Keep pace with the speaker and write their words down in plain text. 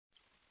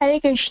Hare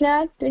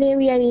Krishna. Today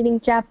we are reading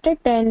chapter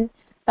 10,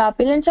 The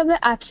Opulence of the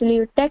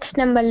Absolute, text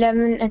number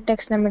 11 and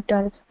text number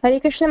 12.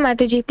 Hare Krishna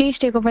Mataji, please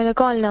take over the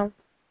call now.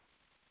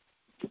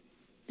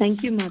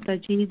 Thank you,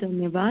 Mataji.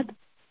 Dhanyavad.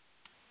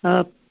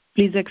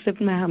 Please accept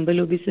my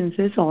humble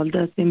obeisances, all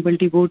the assembled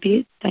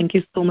devotees. Thank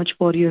you so much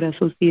for your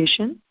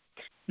association.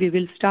 We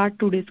will start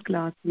today's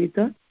class with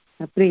the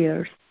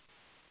prayers.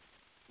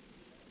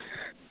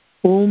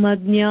 Om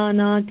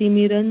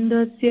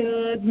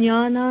Ajnanatimirandasya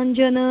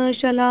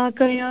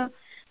Jnananjana-shalakaya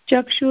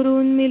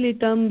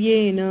Chakshurunmilitam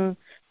Yena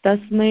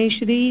Tasmai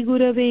Shri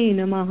Gurave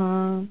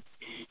Namaha.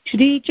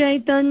 Shri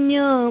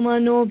Chaitanya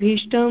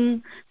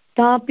Manobhishtam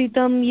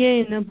Sthapitam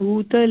Yena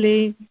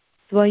Bhutale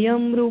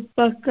Swayam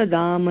Rupah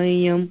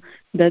Kadamayyam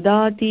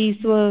Dadati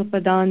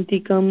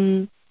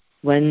Swapadantikam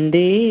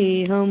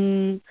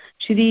Vandeham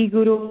Shri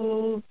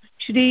Guru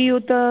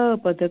Shriyuta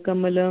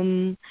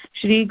Padakamalam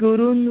Shri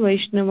Gurun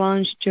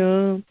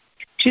Vaishnavanshcha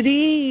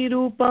Shri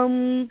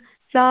Rupam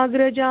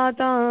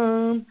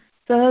Sagrajatam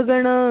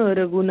Sahagana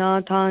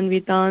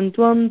Raghunathanvitan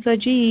Tvam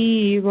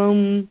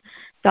Sajivam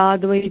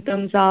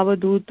Tadvaitam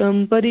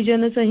Savadhutam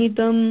Parijana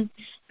Sahitam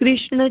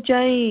Krishna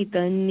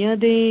Chaitanya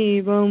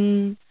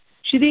Devam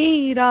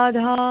Shri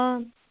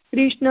Radha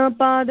Krishna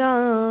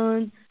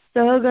Padan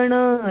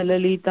Sahagana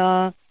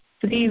Lalita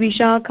Shri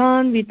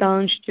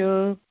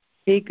Vishakhanvitanscha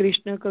हे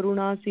कृष्ण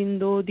करुणा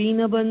सिंधो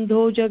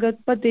दीनबंधो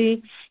जगत्पते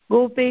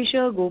गोपेश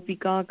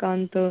गोपिका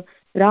कांत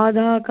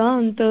राधा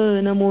कांत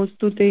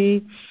नमोस्तुते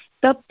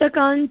तप्त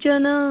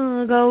कांचन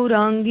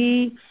गौरांगी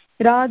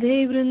राधे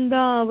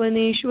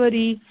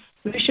वृंदावनेश्वरी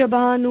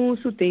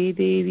वृषभानुसुते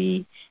देवी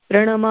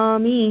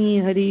प्रणमामि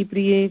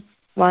हरिप्रिये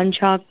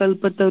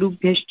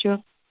वाञ्छाकल्पतरुभ्यश्च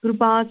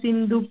कृपा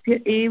सिन्धुभ्य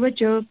एव च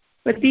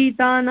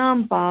पतितानां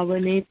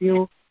पावनेभ्यो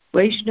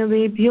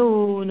वैष्णवेभ्यो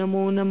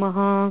नमो नमः।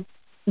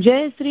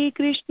 जय श्री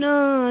कृष्ण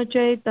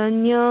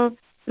चैतन्य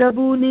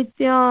प्रभु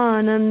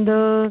नित्यानंद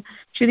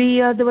श्री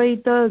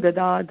अद्वैत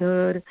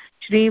गदाधर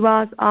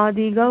श्रीवास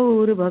आदि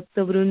गौर भक्त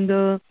वृंद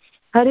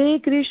हरे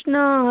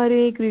Krishna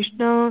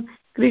Krishna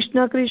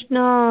Krishna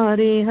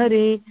Hare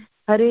Hare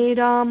Hare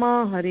Ram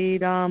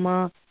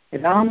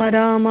Ram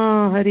Ram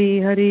Hare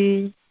Hare.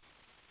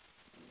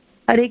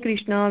 Hare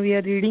Krishna. We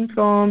are reading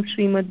from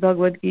Srimad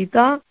Bhagavad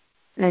Gita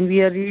and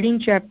we are reading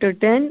chapter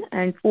 10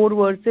 and 4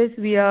 verses.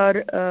 We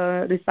are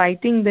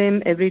reciting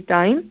them every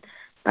time,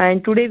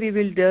 and today we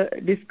will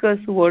discuss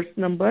verse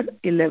number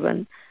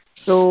 11.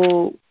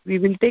 So we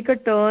will take a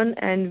turn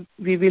and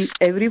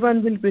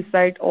everyone will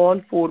recite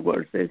all 4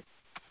 verses.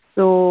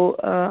 So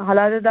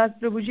Halada Das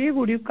Prabhuji,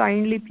 would you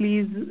kindly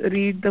please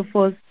read the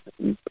first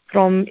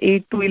from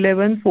 8 to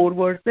 11 4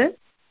 verses?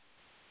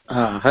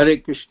 Hare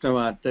Krishna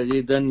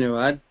Mataji,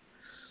 Dhanyavad.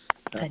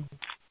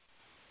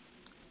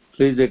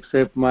 Please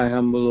accept my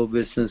humble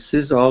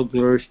obeisances. All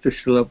glories to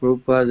Srila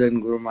Prabhupada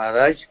and Guru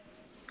Maharaj.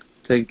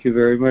 Thank you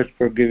very much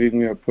for giving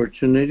me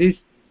opportunities.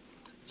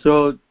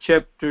 So,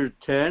 chapter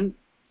 10,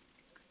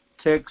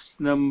 text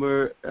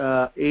number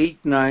 8,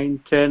 9,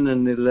 10,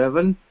 and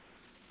 11,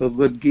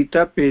 Bhagavad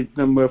Gita, page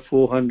number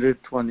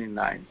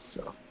 429.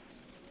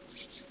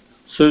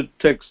 So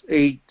text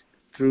 8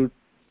 through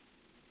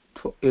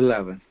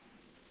 11.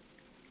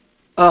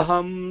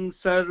 Aham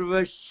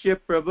sarvasya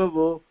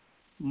prabhavo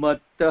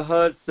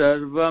mattah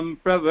sarvam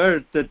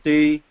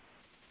pravartate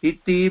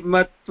iti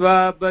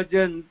matva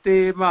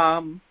bhajante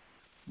mam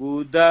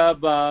buddha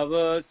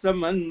bhava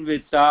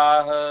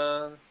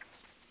samanvitaah.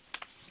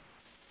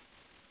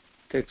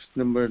 Text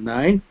number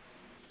 9.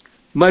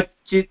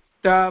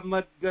 Macchitta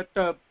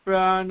madgata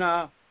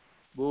prana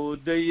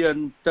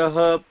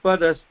bodhayantah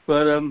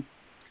parasparam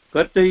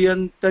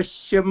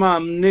katayantasya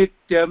mam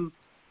nityam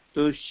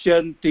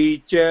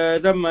tushyanti cha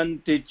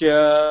ramanti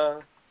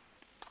cha.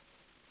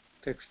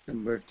 Text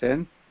number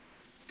 10.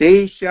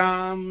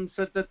 Tesham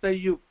satata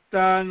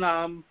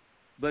yuktanam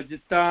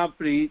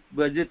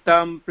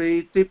bhajatam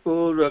priti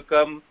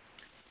purvakam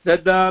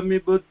dadami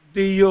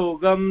buddhi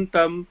yogam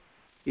tam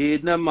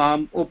yena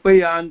mam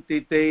upayanti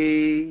te.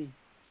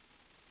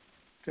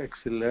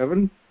 Text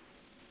 11.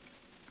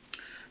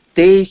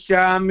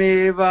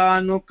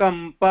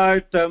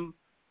 Teshamevanukampartam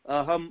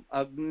aham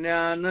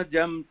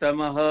ajnanajam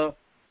tamah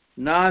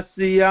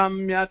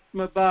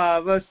nasiyamyatma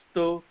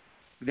bhavasto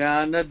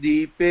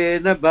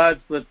jnanadipena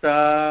bhasvata.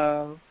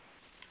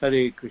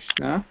 Hare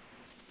Krishna.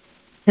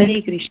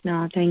 Hare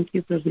Krishna. Thank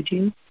you,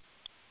 Prabhuji.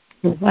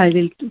 So I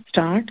will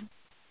start.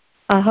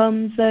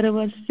 Aham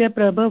sarvasya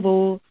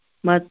prabhavo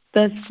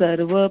mattas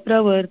sarva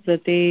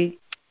pravartate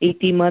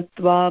iti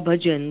matva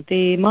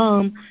bhajante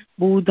mam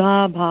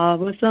buddha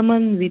bhava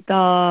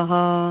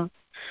samanvitaah.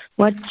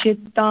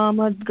 Macchitta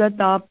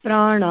madgata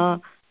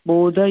prana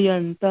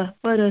bodhayantah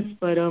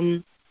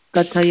parasparam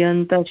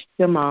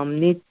kathayantascha mam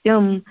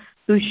nityam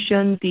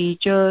tushyanti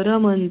cha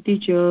ramanti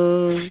cha.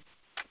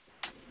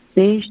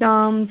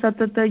 Tesham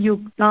satata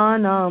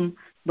yuktanam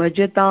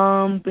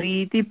bhajatam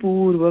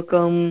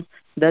pritipurvakam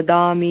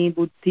dadami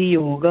buddhi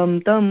yogam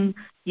tam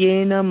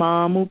yena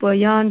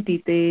mamupayanti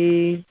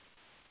te.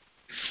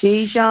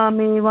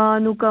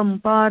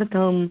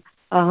 Teshamevanukampartham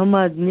aham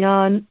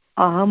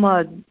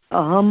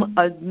अहं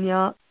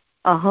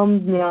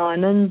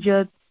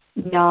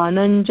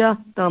ज्ञानञ्जः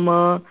तम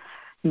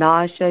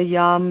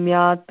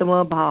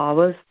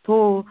नाशयाम्यात्मभावस्थो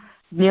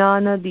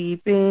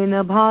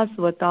ज्ञानदीपेन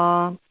भास्वता.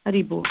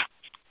 हरि बोल.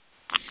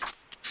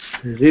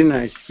 Very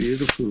nice,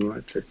 beautiful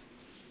message.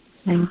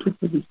 Thank you,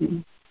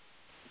 Prabhuji.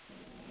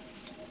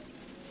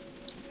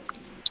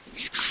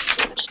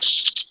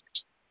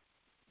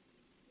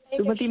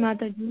 Sumati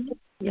Mataji.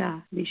 Yeah,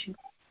 Vishu.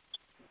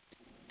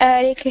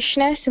 Hare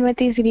Krishna.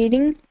 Sumati is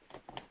reading.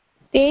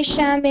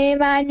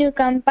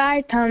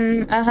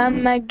 तेषामेवानुकम्पार्थम्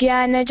अहम्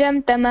अज्ञानजं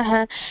तमः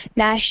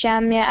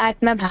नाशाम्य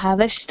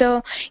आत्मभावस्थो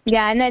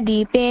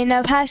ज्ञानदीपेन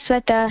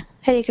भास्वत.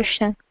 हरे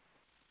Krishna.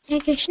 Hare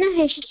Krishna.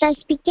 Harshita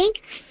speaking.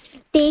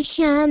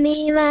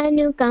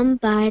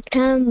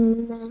 तेषामेवानुकम्पार्थम्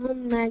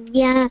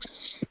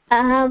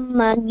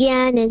अहम्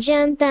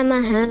अज्ञानजं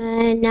तमः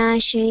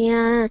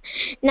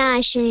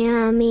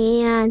नाशयामि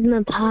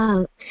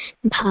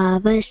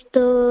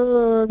आत्मभावस्थो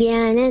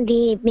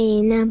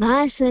ज्ञानदीपेन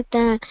भास्वत.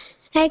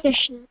 Hare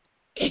Krishna.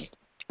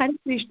 Hare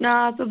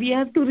Krishna. So we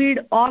have to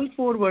read all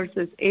 4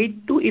 verses,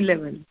 8 to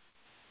 11.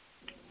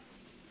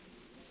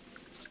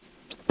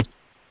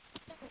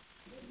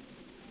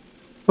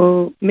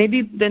 So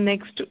maybe the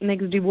next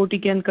devotee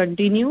can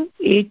continue.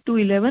 8 to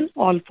 11,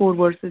 all 4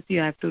 verses you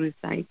have to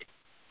recite.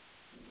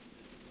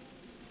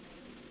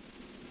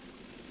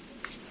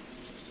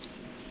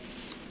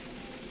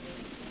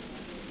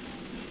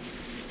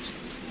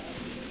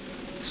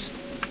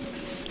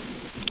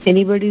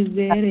 Anybody is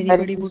there?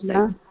 Anybody would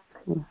like?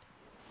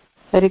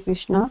 Hare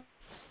Krishna.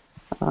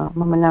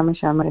 मम नाम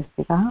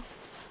श्यामरस्तिकः.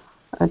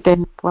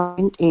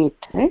 10.8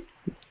 right?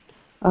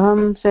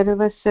 अहं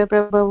सर्वस्य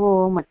प्रभवो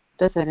मत्त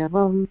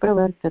सर्वं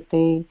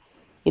प्रवर्तते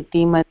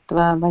इति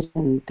मत्वा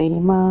भजन्ते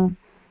मां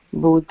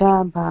बुधा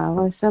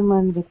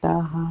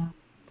भावसमन्विताः.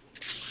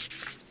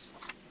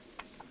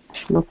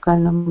 श्लोक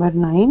नंबर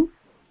 9.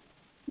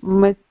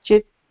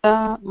 मच्चित्ता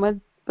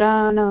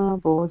मत्प्राणा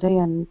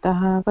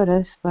बोधयन्तः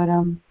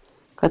परस्परं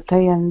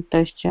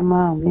कथयन्तश्च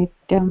मां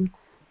नित्यं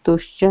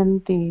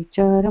तुष्यन्ति च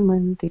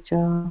रमन्ति च.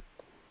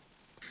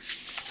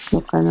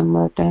 श्लोक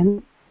नंबर 10.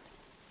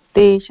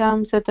 तेषां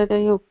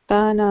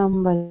सततयुक्तानां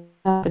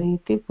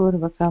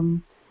प्रीतिपूर्वकं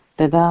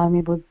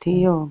ददामि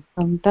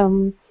बुद्धियोगं तं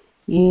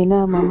येन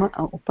मम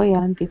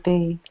उपयान्ति ते.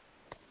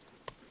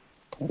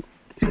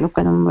 श्लोक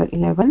नंबर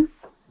 11.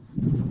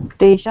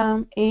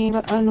 तेषाम् एव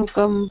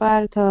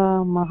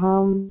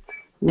अनुकम्पार्थमहं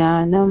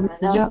ज्ञानं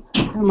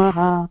जमः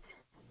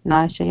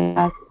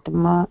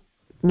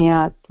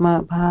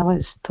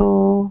नाशयात्म्यात्मभावस्थो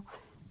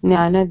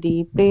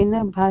ज्ञानदीपेन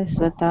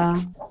भास्वता.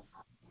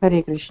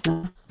 हरे Krishna.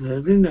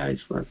 Very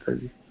nice,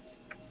 Mataji.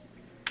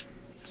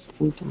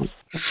 Hare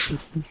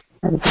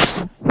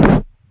Krishna.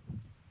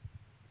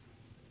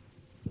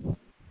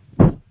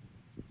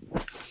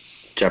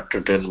 Chapter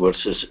 10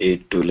 verses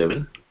 8 to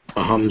 11.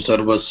 अहं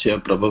सर्वस्य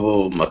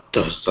प्रभवो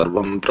मत्तः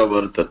सर्वं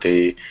प्रवर्तते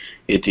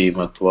इति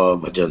मत्वा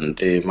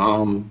भजन्ते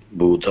मां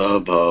बुधा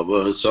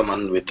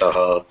भावसमन्वितः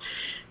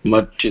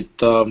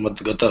मच्चित्ता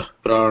मद्गतः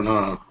प्राणा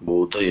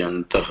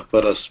बोधयन्तः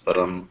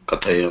परस्परं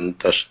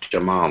कथयन्तश्च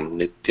मां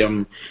नित्यं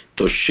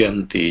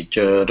तुष्यन्ति च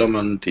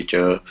रमन्ति च.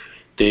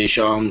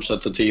 तेषां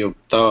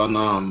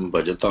सततयुक्तानां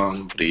भजतां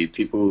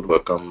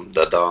प्रीतिपूर्वकं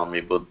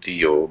ददामि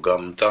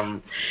बुद्धियोगं तं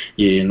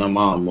येन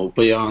माम्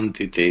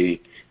उपयान्ति ते.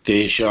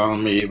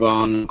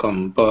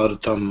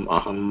 तेषामेवानुकम्पार्थम्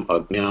अहम्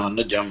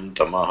अज्ञानजं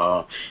तमः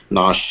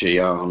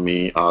नाशयामि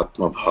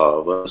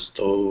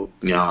आत्मभावस्थो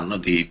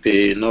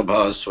ज्ञानदीपेन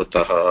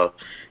भास्वतः.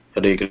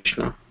 हरे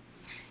Krishna.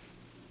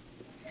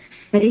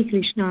 Hare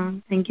Krishna.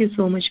 Thank you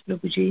so much,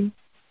 Prabhuji.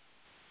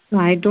 So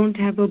I don't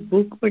have a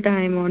book, but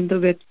I am on the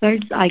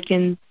websites. I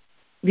can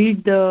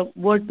read the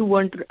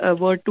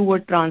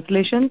word-to-word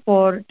translation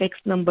for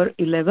text number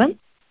 11.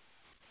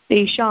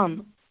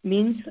 Tesham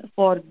means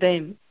for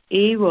them.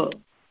 Eva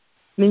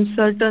means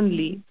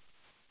certainly.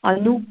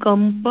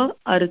 Anukampa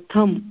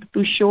artham,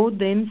 to show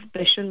them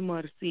special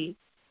mercy.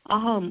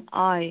 Aham,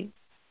 I.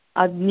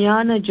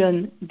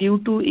 Ajnanajan, due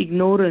to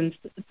ignorance.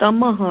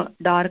 Tamaha,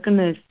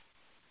 darkness.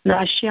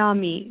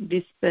 Nashyami,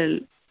 dispel.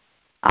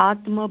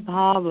 Atma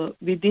bhava,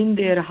 within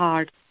their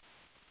hearts.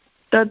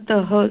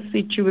 Tataha,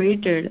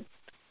 situated.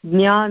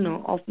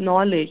 Jnana, of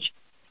knowledge.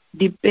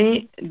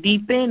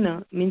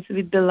 Deepena means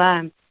with the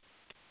lamp.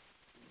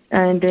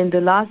 And then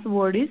the last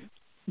word is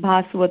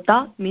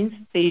Bhaswata, means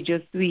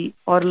Tejasvi,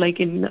 or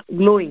like in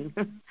glowing.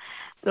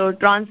 So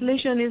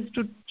translation is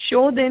to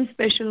show them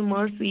special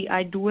mercy.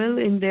 I dwell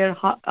in their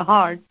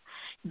hearts,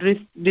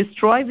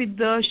 destroy with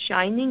the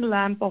shining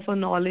lamp of a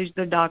knowledge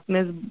the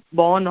darkness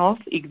born of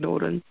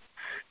ignorance.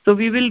 So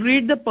we will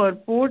read the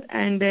purport,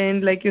 and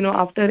then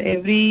after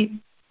every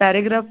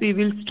paragraph we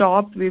will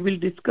stop, we will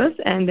discuss,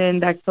 and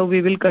then that's how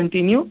we will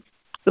continue.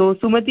 So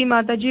Sumati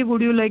Mataji,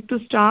 would you like to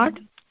start?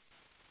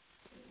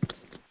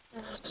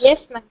 Yes,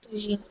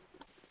 Mataji.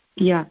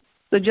 Yeah.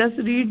 So just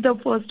read the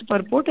first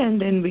purport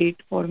and then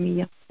wait for me.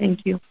 Yeah.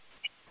 Thank you.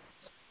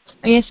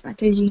 Yes,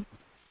 Mataji.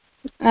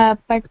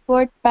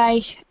 Purport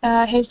by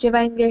His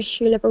Divine Grace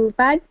Srila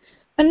Prabhupada.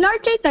 When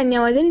Lord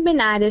Chaitanya was in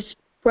Benares,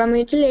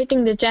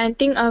 promulgating the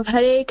chanting of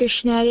Hare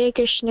Krishna,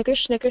 Krishna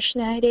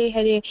Krishna, Hare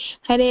Hare,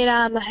 Hare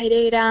Rama,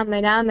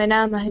 Rama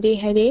Rama, Hare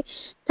Hare.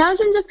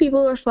 Thousands of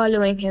people were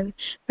following him.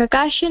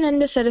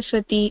 Prakashananda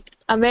Saraswati,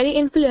 a very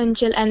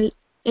influential and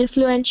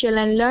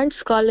learned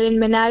scholar in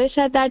Benares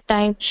at that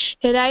time,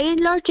 derided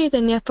Lord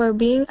Chaitanya for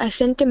being a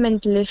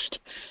sentimentalist.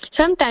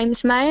 Sometimes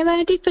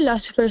Mayavadi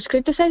philosophers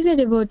criticize the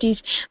devotees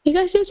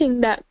because they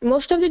think that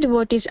most of the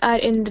devotees are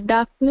in the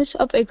darkness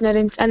of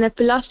ignorance and are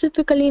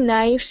philosophically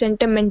naive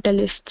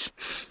sentimentalists.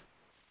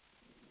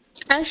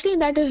 Actually,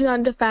 that is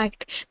not the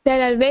fact.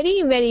 There are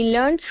very, very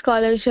learned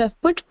scholars who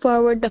have put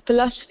forward the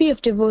philosophy of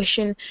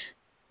devotion.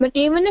 But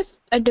even if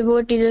a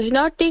devotee does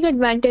not take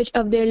advantage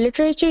of their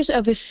literatures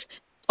of his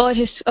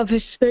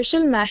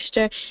spiritual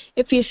master,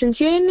 if he is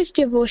sincere in his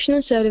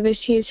devotional service,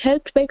 he is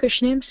helped by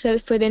Krishna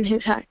himself within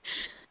his heart.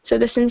 So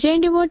the sincere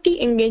devotee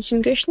engaged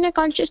in Krishna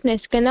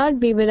consciousness cannot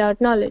be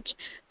without knowledge.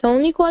 The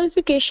only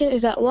qualification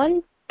is that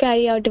one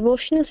carry out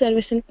devotional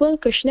service in full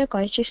Krishna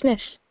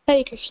consciousness.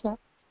 Hare Krishna.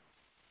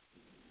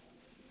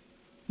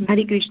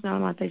 Hare Krishna,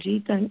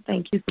 Mataji.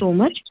 Thank you so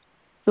much.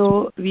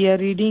 So we are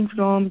reading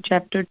from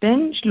chapter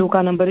 10,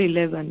 shloka number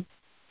 11.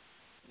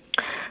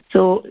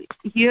 So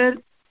here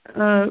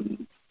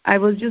I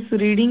was just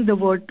reading the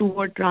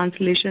word-to-word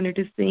translation. It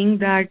is saying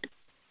that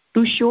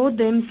to show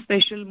them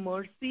special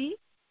mercy,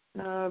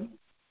 so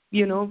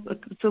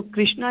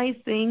Krishna is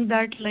saying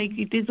that like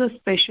it is a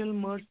special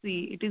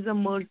mercy. It is a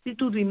mercy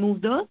to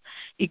remove the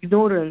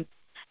ignorance.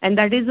 And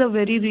that is the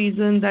very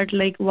reason that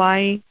like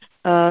why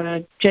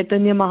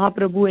Chaitanya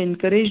Mahaprabhu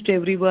encouraged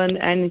everyone,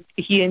 and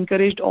he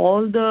encouraged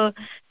all the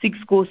 6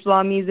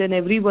 Goswamis and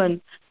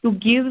everyone to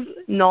give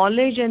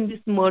knowledge and this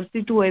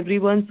mercy to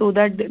everyone, so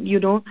that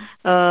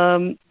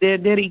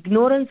their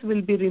ignorance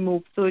will be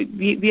removed. So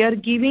we are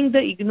giving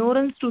the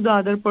ignorance to the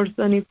other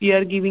person if we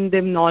are giving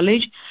them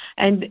knowledge,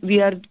 and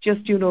we are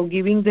just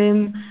giving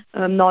them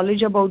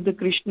knowledge about the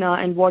Krishna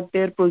and what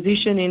their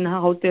position in,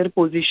 how their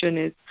position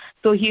is.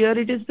 So here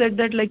it is said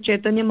that like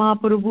Chaitanya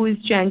Mahaprabhu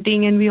is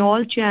chanting, and we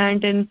all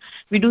chant, and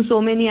we do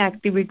so many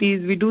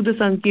activities. We do the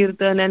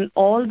Sankirtan and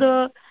all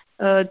the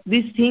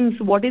these things.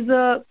 What is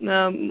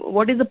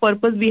the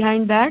purpose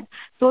behind that?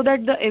 So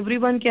that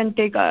everyone can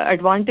take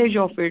advantage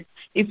of it.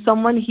 If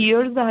someone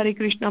hears the Hare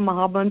Krishna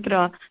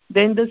Mahamantra,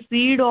 then the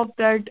seed of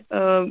that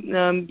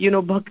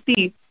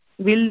bhakti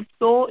will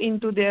sow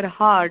into their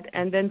heart,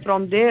 and then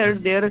from there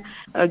their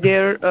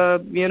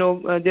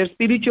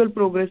spiritual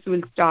progress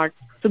will start.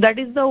 So that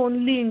is the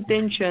only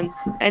intention,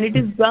 and it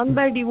is done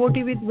by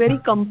devotee with very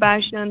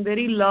compassion,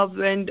 very love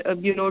and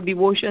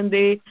devotion.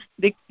 They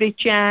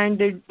chant,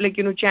 they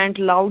chant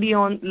loudly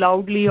on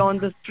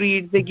the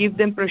streets. They give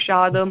them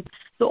prasadam.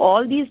 So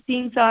all these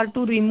things are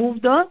to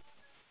remove their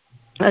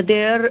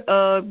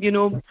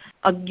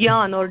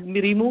agyan, or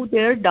remove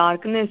their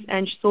darkness,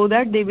 and so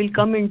that they will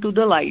come into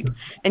the light.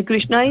 And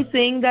Krishna is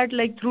saying that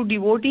like through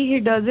devotee he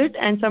does it,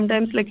 and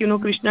sometimes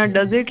Krishna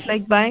does it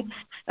like by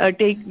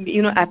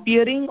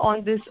appearing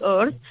on this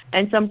earth,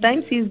 and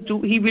sometimes he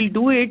will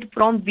do it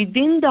from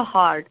within the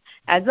heart.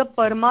 As a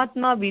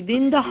Paramatma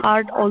within the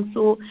heart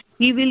also,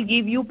 he will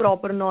give you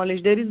proper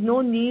knowledge. There is no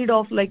need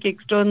of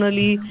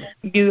externally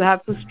you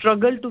have to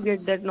struggle to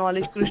get that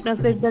knowledge. Krishna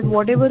said that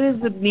whatever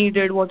is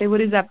needed, whatever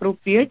is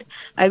appropriate,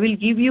 I will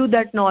give you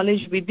that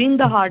knowledge within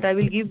the heart. I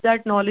will give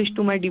that knowledge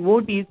to my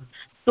devotees,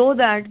 so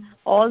that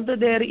all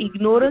their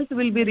ignorance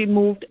will be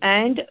removed,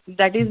 and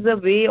that is the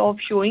way of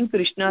showing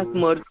Krishna's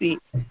mercy.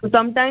 So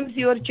sometimes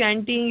you are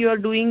chanting, you are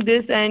doing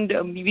this, and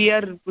we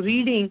are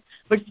reading,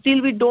 but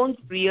still we don't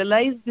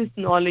realize this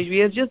knowledge. We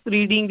are just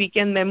reading. We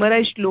can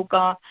memorize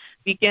shloka.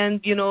 We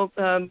can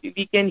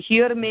we can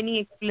hear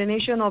many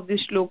explanation of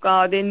this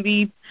shloka. Then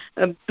we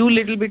do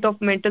little bit of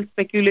mental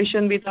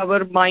speculation with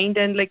our mind,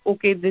 and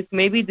okay, this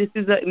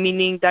is a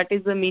meaning, that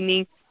is the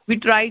meaning. We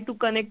try to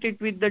connect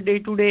it with the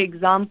day-to-day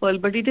example,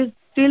 but it is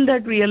still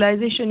that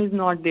realization is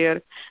not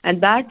there.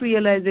 And that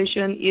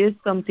realization is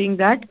something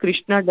that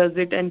Krishna does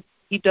it, and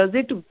he does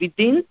it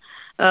within,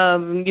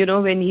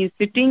 when he is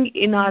sitting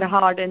in our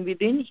heart and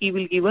within, he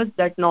will give us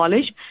that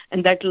knowledge,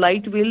 and that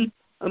light will,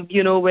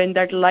 when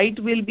that light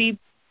will be,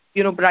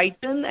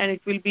 brightened and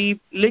it will be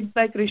lit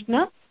by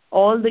Krishna,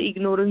 all the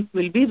ignorance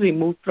will be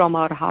removed from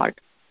our heart.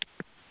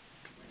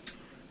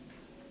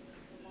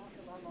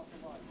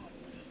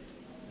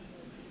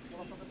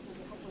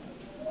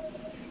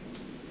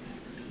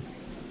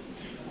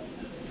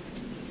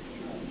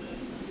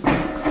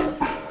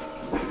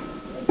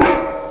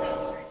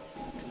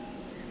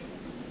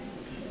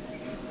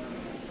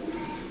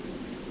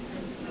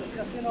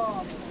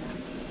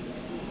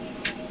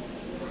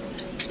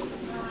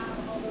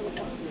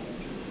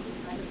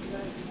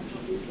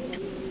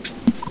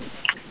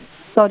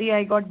 Sorry,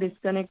 I got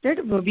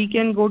disconnected. We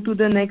can go to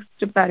the next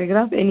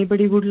paragraph.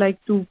 Anybody would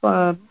like to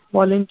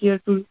volunteer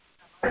to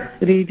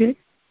read it?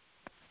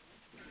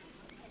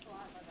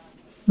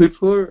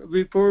 Before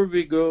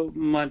we go,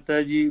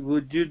 Mataji,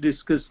 would you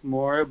discuss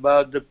more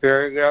about the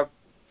paragraph?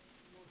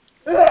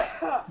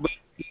 But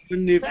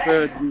even if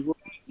devotees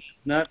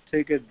not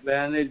take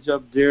advantage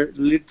of their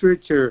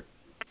literature,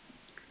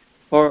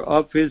 or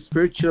of his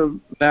spiritual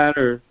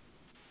matter,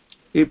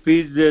 if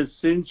he is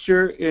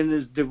sincere in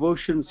his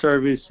devotion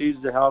service, he is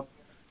helped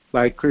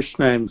by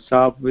Krishna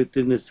himself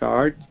within his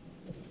heart.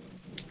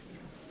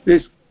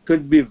 This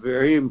could be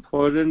very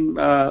important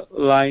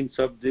lines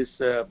of this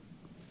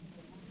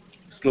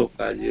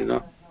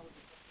sloka,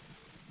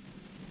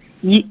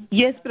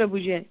 Yes,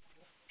 Prabhuji.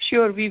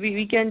 Sure,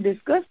 we can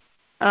discuss.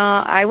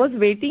 I was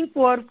waiting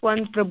for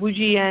one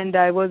Prabhuji and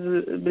I was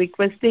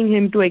requesting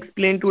him to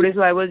explain today,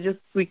 so I was just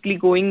quickly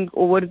going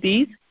over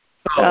these.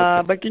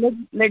 But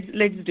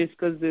let's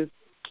discuss this.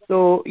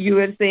 So you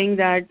were saying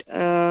that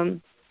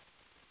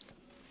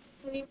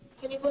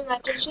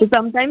so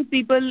sometimes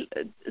people.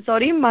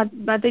 Sorry,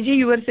 Mataji,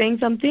 you were saying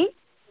something.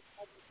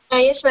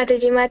 Yes,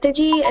 Mataji.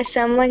 Mataji,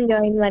 someone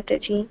joined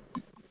Mataji.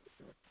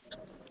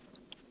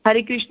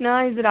 Hare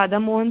Krishna, is Radha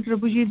Mohan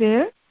Prabhuji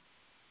there?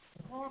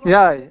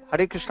 Yeah,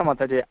 Hare Krishna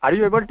Mataji. Are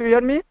you able to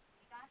hear me?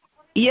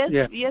 Yes,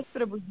 yes,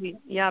 Prabhuji.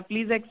 Yeah,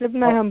 please accept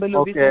my humble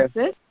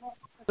obeisances.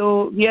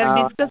 So we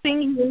are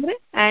discussing here,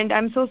 and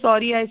I'm so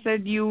sorry I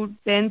said you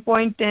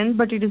 10.10,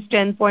 but it is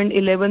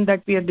 10.11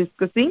 that we are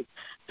discussing.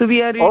 So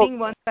we are reading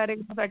one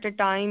paragraph at a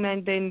time,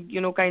 and then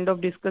kind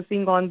of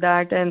discussing on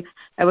that. And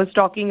I was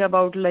talking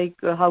about like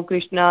how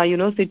Krishna,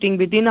 sitting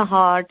within a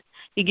heart,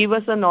 he gave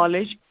us a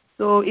knowledge.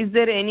 So is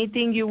there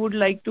anything you would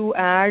like to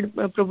add,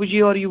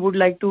 Prabhuji, or you would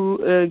like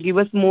to give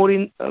us more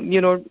in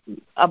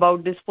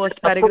about this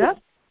first paragraph?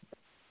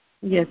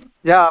 Yes.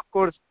 Yeah, of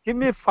course. Give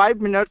me 5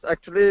 minutes.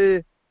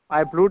 Actually,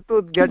 my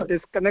Bluetooth get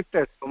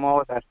disconnected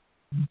somehow.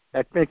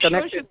 Let me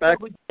connect it back.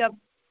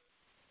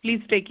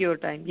 Please take your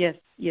time. Yes,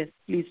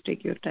 please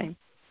take your time.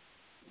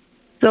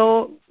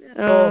 So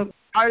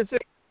is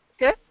it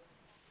okay?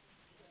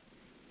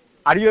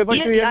 Are you able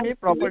to hear me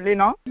properly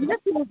now?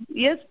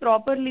 Yes,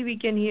 properly we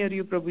can hear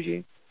you,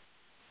 Prabhuji.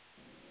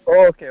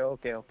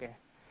 Okay.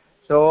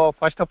 So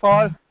first of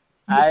all,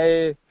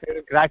 I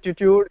feel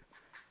gratitude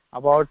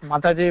about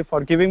Mataji for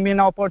giving me an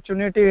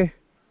opportunity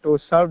to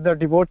serve the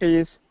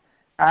devotees.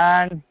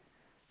 And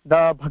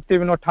the Bhakti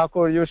Vinod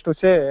Thakur used to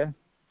say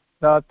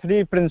the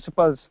 3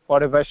 principles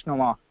for a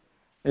Vaishnava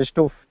is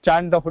to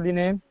chant the holy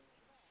name,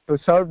 to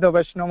serve the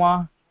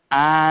Vaishnava,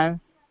 and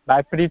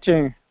by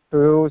preaching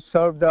to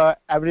serve the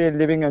every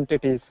living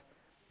entities.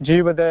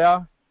 Jiva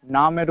Daya,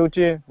 Name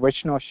Ruchi,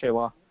 Vaishnava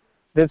Seva.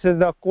 This is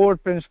the core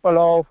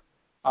principle of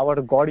our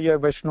Gaudiya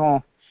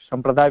Vaishnava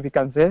Sampradaya, we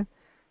can say.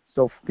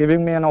 So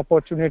giving me an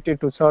opportunity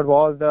to serve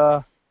all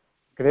the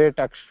great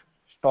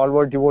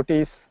stalwart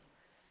devotees,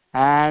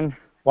 and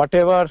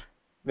whatever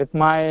with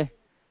my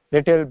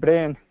little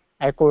brain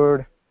I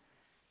could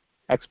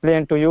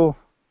explain to you,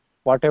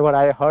 whatever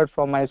I heard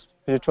from my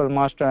spiritual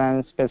master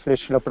and especially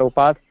Srila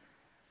Prabhupada.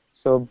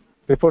 So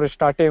before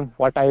starting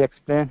what I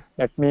explain,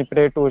 let me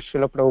pray to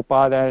Srila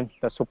Prabhupada and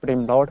the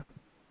Supreme Lord.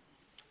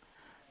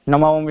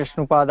 Namo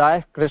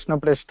Vishnupadaya Krishna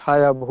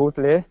Prishthaya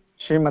Bhutle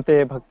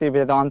Srimate Bhakti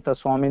Vedanta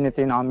Swaminiti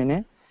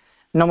Namine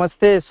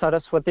Namaste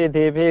Saraswati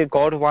Devi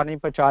Gaurvani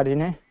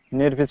Pacharine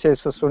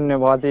Nirvishesha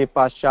Sunyavadi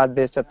Paschad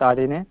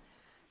Deshatarine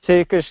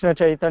Shri Krishna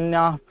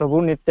Chaitanya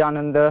Prabhu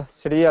Nityananda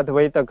Shri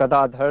Advaita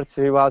Gadadhar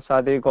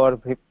Srivasadi Gaur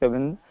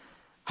Bhiktavind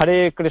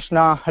Hare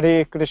Krishna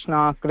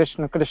Krishna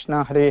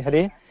Krishna Hare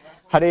Hare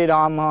Hare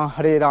Rama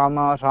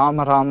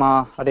Rama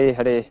Rama Hare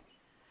Hare.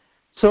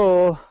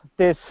 So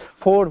these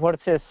 4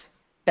 verses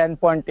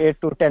 10.8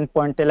 to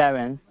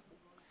 10.11,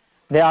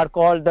 they are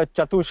called the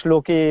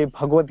Chatushloki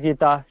Bhagavad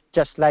Gita,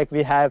 just like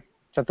we have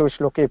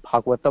Chatushloki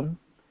Bhagavatam.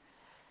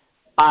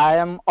 I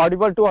am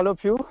audible to all of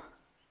you.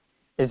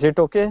 Is it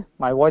okay?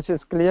 My voice is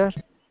clear?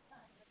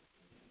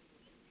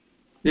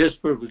 Yes,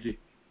 Prabhuji.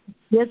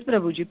 Yes,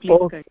 Prabhuji, please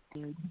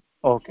continue.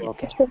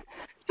 Okay.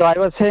 So I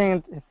was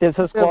saying this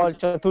is called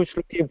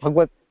Chatushloki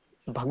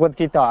Bhagavad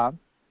Gita.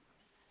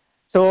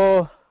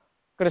 So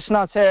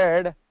Krishna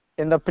said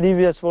in the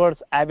previous verse,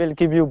 I will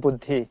give you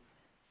buddhi.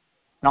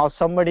 Now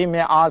somebody may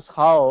ask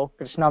how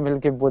Krishna will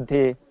give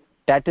buddhi.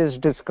 That is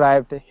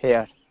described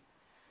here.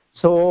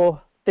 So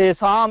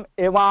tesam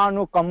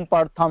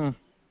evanukampartham,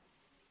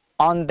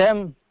 on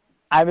them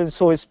I will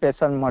show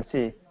special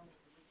mercy.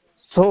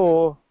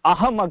 So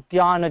aham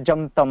agyana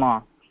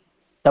jamtama,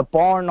 the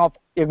born of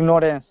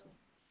ignorance,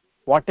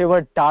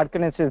 whatever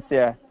darkness is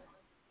there,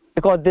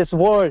 because this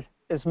world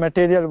is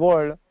material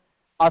world,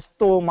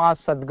 asto ma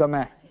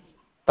sadgame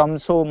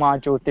tamso ma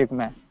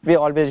jyotigme. We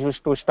always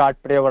used to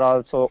start prayer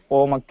also,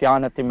 om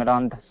ajnana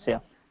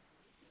timirandhasya.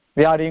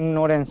 We are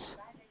ignorance.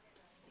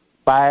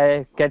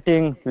 By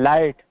getting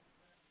light,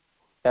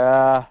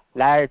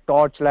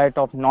 torchlight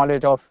of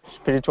knowledge of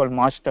spiritual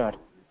master,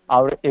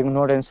 our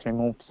ignorance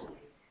removes.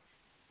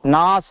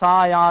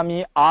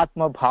 Nasayami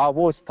atma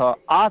bhavostha,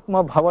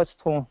 atma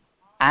bhavastho,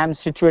 I am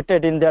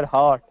situated in their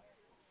heart.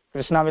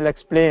 Krishna will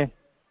explain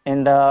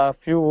in the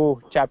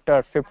 15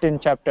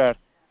 chapter,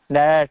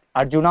 that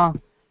Arjuna,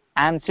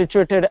 I am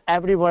situated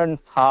everyone's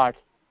heart,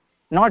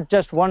 not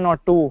just 1 or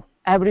 2,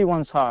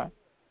 everyone's heart.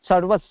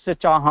 Sarvasya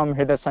chaham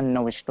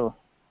hridasannavishto,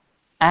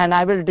 and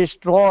I will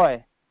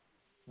destroy.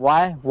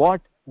 Why?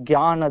 What?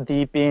 Jnana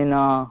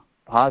deepena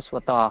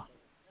bhasvata.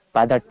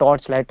 by the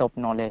torchlight of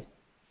knowledge.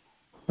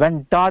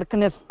 When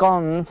darkness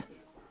comes,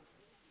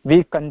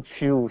 we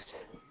confuse,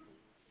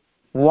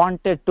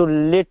 wanted to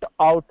lit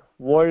out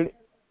world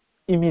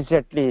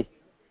immediately,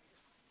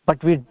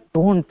 but we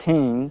don't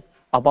think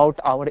about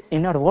our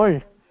inner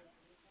world.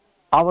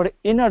 Our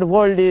inner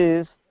world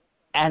is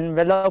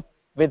enveloped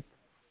with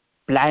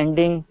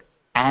blinding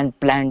and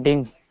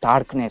blinding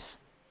darkness.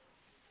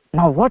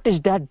 Now what is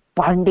that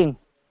binding?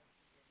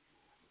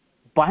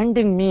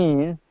 Binding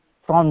means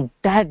from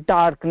that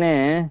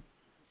darkness,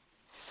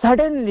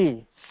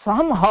 suddenly,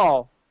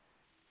 somehow,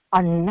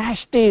 a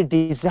nasty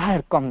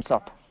desire comes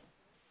up.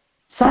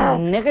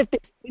 Some negative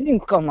feeling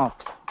comes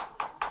up.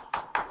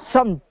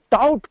 Some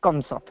doubt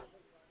comes up.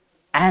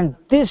 And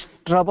this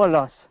troubles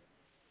us,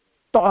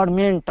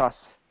 torment us,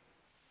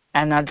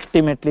 and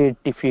ultimately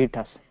defeat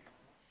us.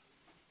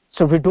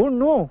 So we don't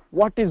know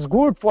what is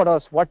good for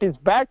us, what is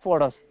bad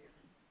for us.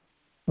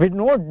 We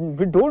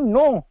don't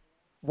know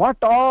what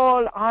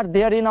all are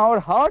there in our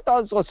heart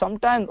also.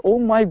 Sometimes, oh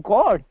my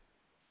God,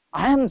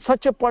 I am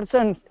such a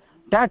person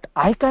that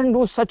I can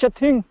do such a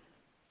thing.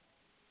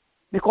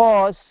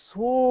 Because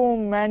so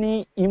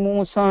many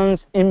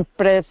emotions,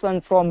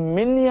 impressions from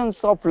millions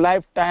of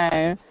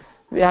lifetimes,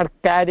 we are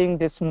carrying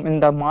this in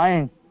the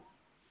mind.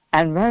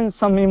 And when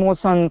some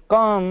emotion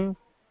come,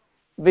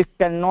 we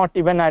cannot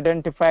even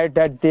identify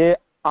that they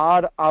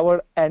are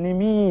our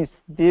enemies.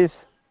 This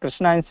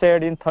Krishna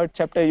said in 3rd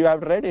chapter, you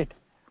have read it.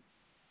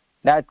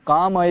 That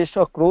Kama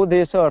Esha,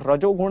 Krodha Esha,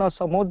 Rajoguna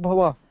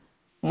Samudbhava,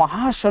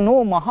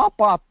 Mahashano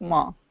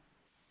Mahapapma.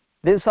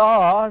 These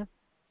are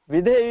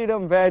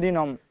Videiram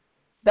Varinam,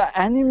 the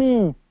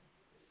enemy.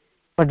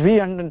 But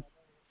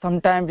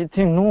sometimes we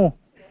think, no,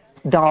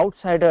 the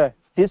outsider,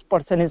 this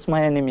person is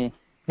my enemy,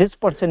 this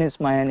person is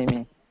my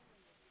enemy.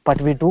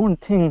 But we don't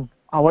think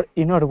our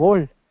inner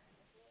world.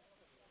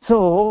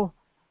 So,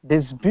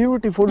 these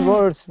beautiful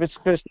words which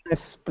Krishna is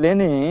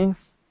explaining,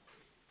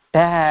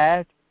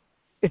 that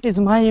it is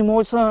my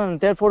emotion,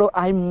 therefore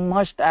I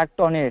must act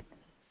on it.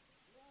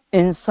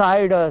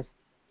 Inside us,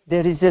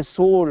 there is a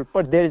soul,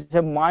 but there is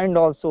a mind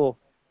also,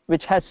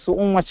 which has so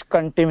much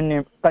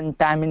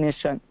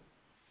contamination.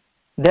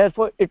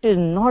 Therefore, it is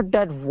not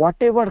that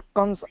whatever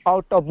comes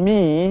out of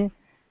me,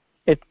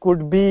 it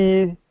could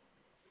be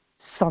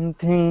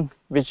something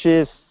which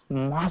is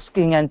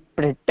masking and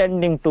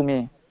pretending to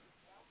me.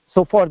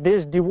 So for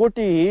this,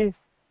 devotee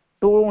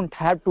don't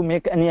have to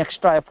make any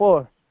extra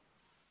effort.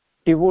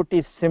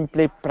 Devotee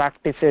simply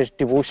practices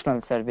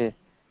devotional service.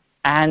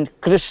 And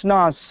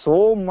Krishna is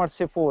so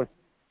merciful.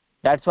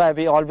 That's why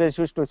we always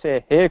used to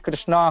say, Hey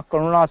Krishna,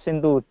 Karuna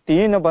Sindhu,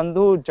 Teen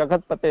Bandhu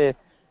Jagatpate,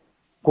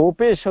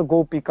 Gopesha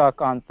Gopika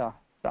Kanta,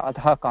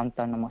 Radha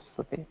Kanta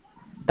Namastute.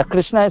 The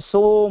Krishna is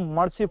so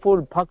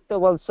merciful, Bhakta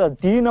Valsa,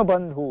 Deena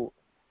Bandhu.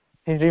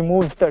 He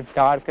removes the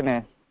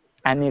darkness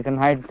and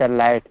ignites the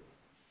light,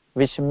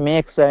 which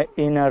makes the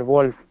inner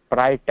world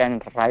bright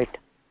and right.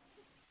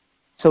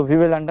 So we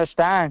will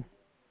understand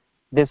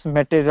these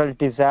material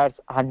desires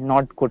are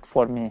not good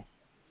for me.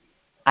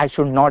 I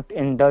should not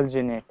indulge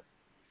in it.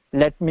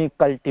 Let me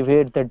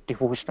cultivate the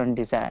devotional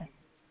desire.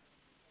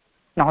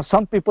 Now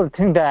some people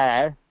think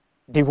that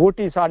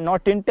devotees are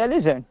not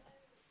intelligent.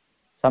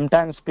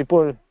 Sometimes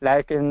people,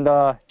 like in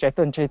the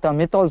Chaitanya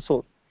Charitamrita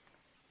also,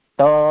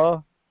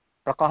 the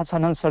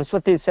Prakashanand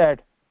Saraswati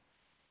said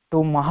to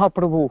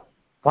Mahaprabhu,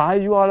 why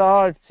you all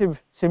are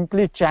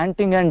simply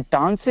chanting and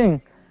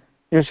dancing?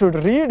 You should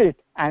read it.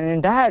 And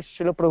in that,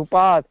 Srila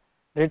Prabhupada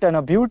written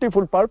a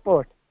beautiful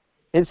purport.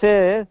 He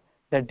says,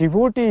 the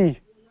devotee,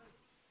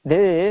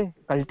 they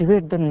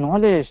cultivate the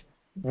knowledge.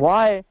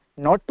 Why?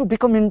 Not to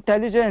become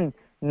intelligent,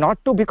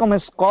 not to become a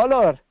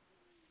scholar,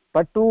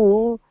 but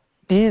to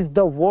teach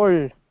the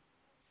world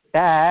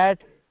that,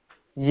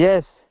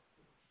 yes,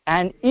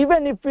 and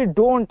even if we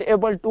don't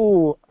able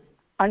to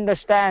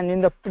understand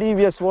in the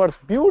previous verse,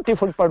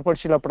 beautiful purport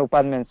Srila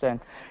Prabhupada mentioned.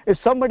 If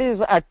somebody is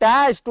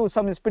attached to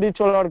some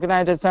spiritual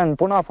organization,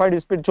 bona fide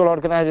spiritual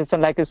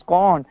organization like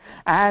ISKCON,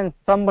 and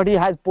somebody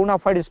has bona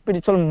fide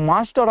spiritual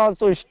master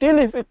also, still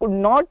if he could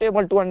not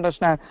able to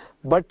understand,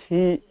 but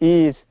he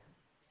is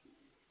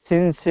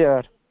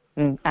sincere.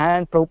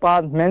 And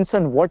Prabhupada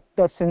mentioned what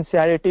the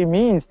sincerity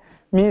means.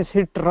 Means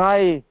he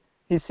try,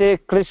 he say,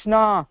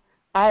 Krishna,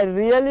 I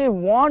really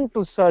want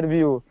to serve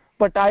you,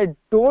 but I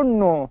don't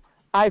know.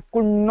 I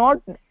could not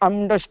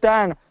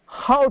understand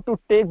how to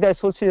take the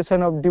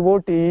association of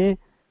devotee.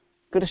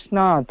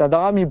 Krishna,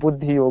 Tadami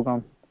Buddhi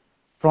Yogam.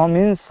 From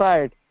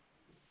inside,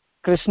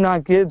 Krishna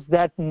gives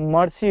that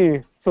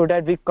mercy so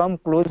that we come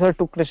closer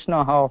to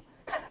Krishna. How?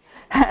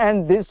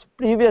 And this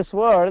previous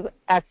verse,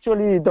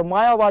 actually the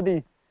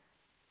Mayavadi,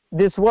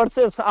 these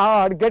verses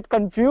get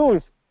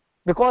confused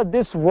because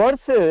these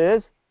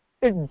verses,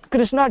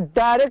 Krishna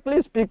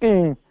directly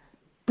speaking,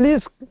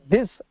 please,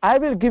 this I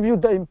will give you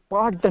the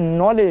impart the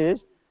knowledge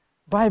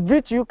by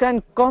which you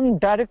can come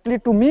directly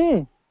to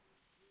me.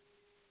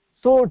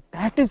 So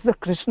that is the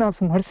Krishna's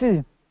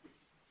mercy.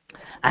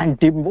 And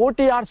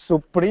devotees are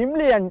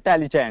supremely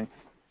intelligent.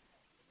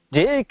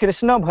 Jai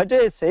Krishna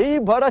bhaje sei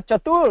bhara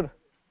chatur.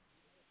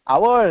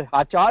 our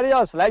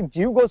acharyas like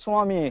Jiva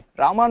Goswami,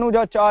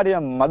 Ramanujacharya,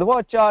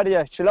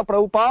 Madhvacharya, Srila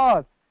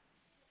Prabhupada,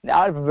 they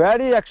are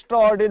very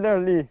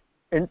extraordinarily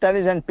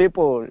intelligent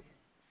people.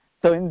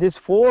 So in these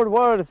 4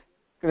 words,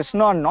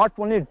 Krishna not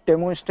only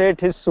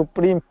demonstrates his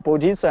supreme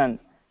position,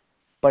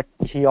 but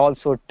he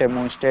also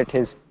demonstrates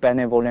his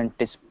benevolent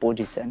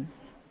disposition.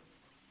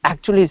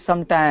 Actually,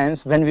 sometimes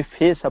when we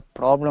face a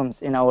problems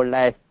in our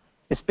life,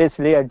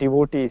 especially our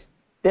devotees,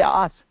 they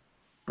ask,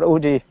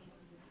 Prabhuji,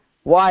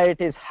 why it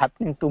is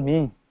happening to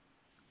me?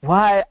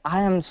 Why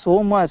I am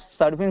so much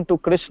serving to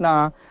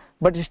Krishna,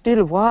 but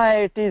still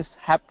why it is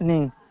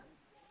happening?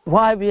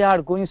 Why we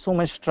are going so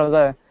much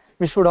struggle?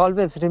 We should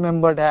always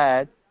remember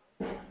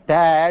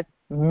that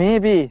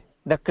maybe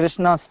the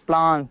Krishna's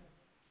plan,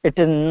 it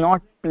is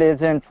not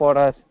pleasant for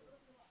us,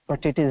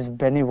 but it is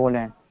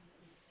benevolent.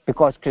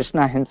 Because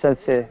Krishna himself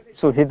says,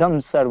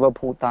 Suhidam Sarva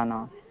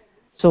Bhutana.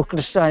 So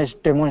Krishna is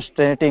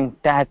demonstrating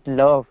that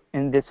love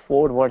in these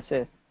 4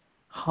 verses.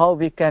 How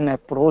we can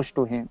approach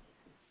to him.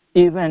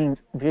 Even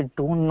we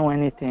don't know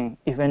anything,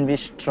 even we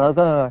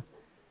struggle,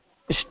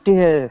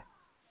 still,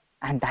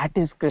 and that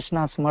is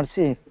Krishna's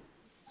mercy.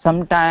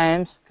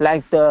 Sometimes,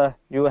 like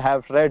you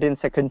have read in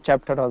 2nd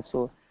chapter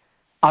also,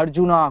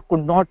 Arjuna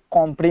could not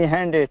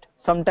comprehend it.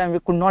 Sometimes we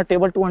could not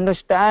able to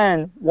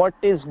understand what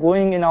is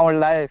going in our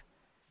life.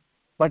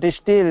 But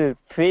still,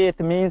 faith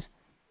means,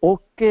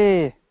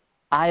 okay,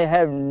 I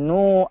have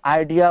no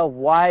idea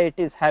why it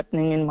is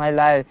happening in my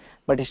life,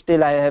 but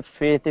still I have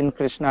faith in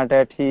Krishna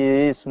that he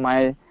is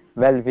my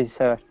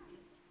well-wisher.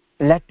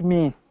 Let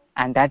me,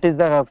 and that is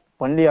the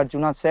only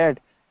Arjuna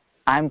said,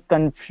 I am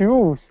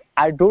confused,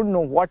 I don't know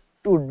what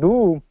to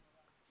do,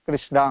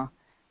 Krishna.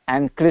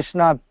 And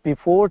Krishna,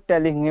 before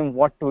telling him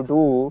what to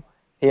do,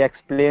 he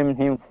explained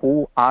him,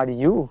 who are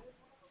you?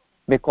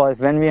 Because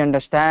when we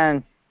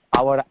understand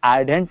our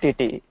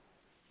identity,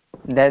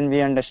 then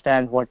we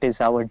understand what is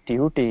our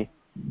duty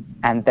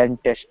and then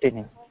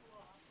destiny.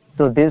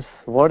 So these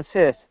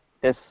verses,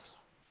 this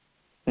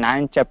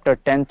 9th chapter,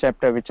 10th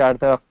chapter, which are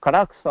the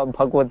crux of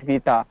Bhagavad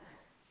Gita,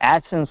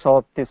 essence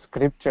of this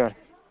scripture.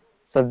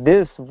 So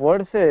these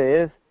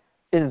verses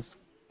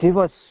give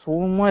us so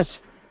much,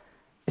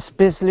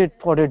 especially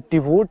for a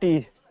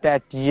devotee,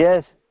 that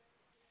yes,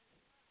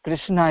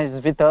 Krishna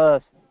is with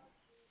us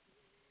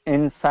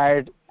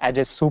inside as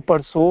a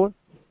super soul,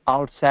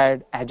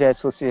 outside as an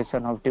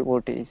association of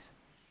devotees.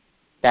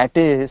 That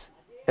is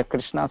the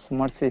Krishna's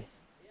mercy.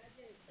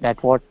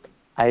 That's what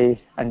I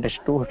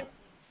understood.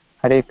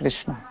 Hare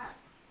Krishna.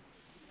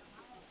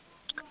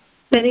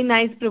 Very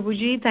nice,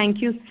 Prabhuji.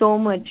 Thank you so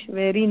much.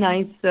 Very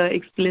nice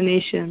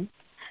explanation.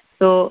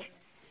 So,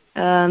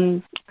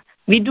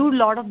 we do a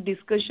lot of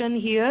discussion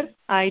here.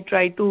 I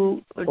try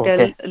to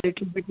tell a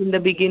little bit in the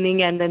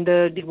beginning, and then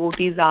the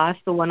devotees ask.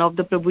 So one of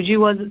the Prabhuji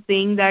was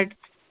saying that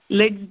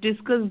let's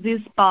discuss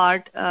this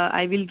part.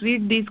 I will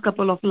read these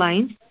couple of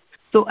lines.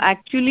 So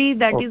actually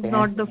that is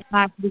not the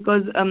fact,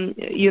 because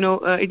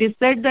it is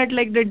said that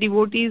like the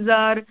devotees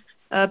are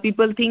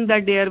people think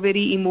that they are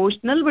very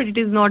emotional, but it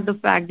is not the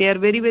fact. They are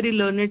very, very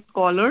learned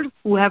scholars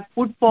who have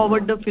put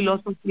forward the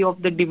philosophy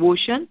of the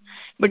devotion.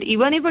 But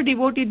even if a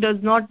devotee does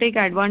not take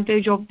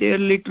advantage of their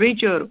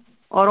literature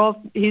or of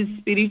his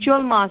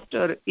spiritual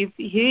master, if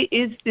he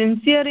is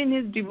sincere in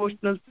his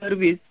devotional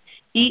service,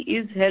 he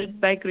is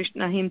helped by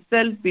Krishna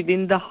himself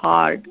within the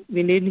heart,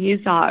 within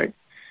his heart.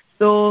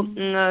 So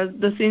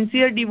the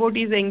sincere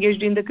devotees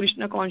engaged in the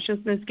Krishna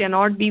consciousness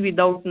cannot be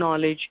without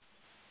knowledge.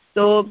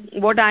 So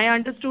what I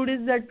understood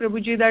is that,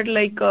 Prabhuji, that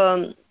like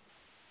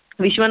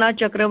Vishwanath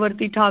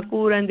Chakravarti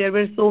Thakur, and there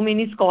were so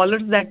many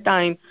scholars that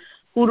time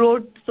who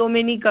wrote so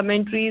many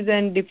commentaries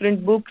and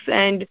different books,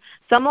 and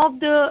some of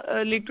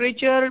the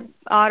literature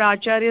our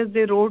acharyas,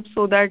 they wrote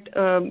so that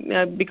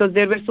because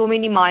there were so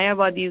many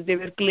Mayavadis, they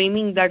were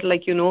claiming that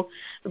like,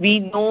 we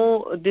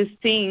know this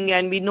thing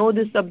and we know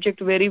this subject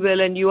very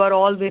well, and you are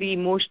all very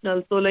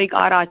emotional. So like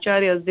our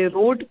acharyas, they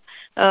wrote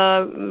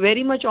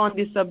very much on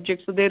this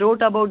subject. So they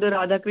wrote about the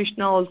Radha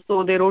Krishna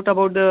also, they wrote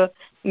about the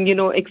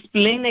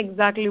explain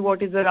exactly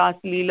what is the Ras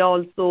Leela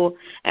also,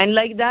 and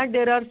like that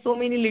there are so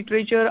many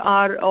literature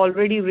are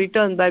already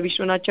written by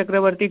Vishwanath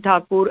Chakravarti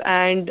Thakur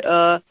and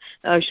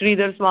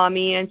Sridhar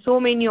Swami and so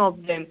many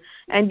of them,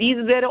 and these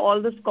were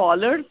all the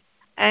scholars.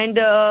 And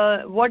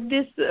what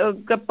this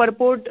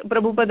purport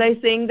Prabhupada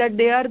is saying, that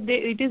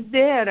it is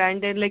there,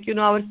 and then like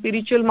our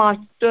spiritual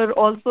master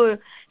also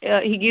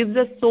he gives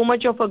us so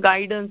much of a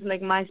guidance.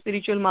 Like my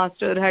spiritual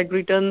master had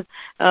written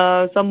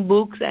some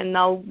books, and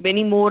now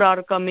many more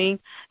are coming.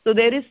 So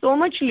there is so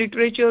much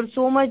literature,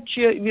 so much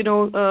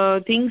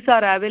things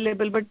are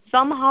available, but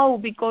somehow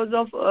because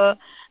of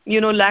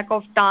lack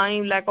of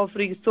time, lack of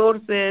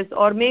resources,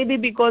 or maybe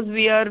because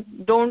we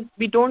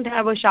don't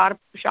have a sharp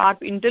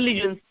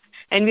intelligence,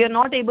 and we are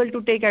not able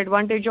to take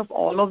advantage of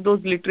all of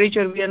those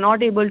literature. We are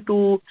not able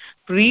to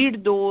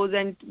read those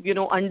and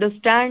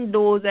understand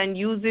those and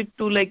use it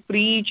to like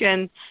preach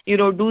and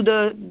do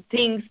the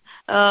things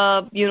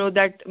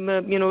that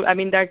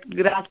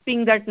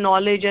grasping that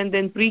knowledge and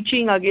then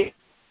preaching again.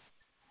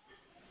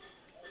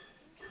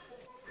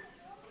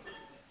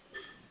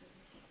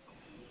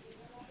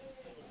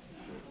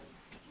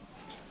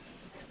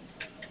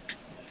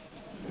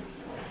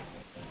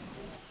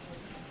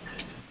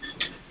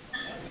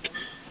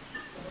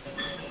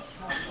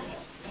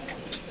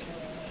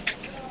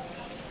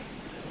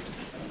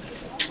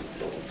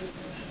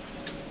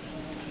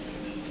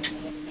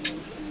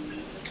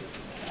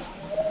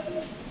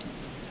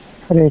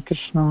 Hare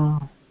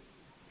Krishna.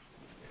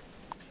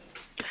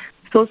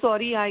 So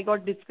sorry, I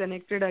got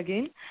disconnected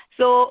again.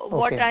 So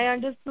what Okay. I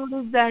understood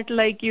is that,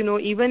 like,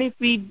 even if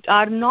we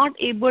are not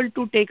able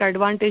to take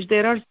advantage,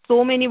 there are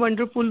so many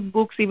wonderful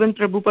books even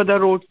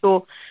Prabhupada wrote.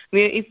 So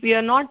if we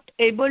are not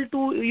able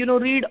to,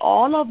 read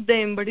all of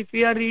them, but if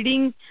we are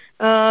reading,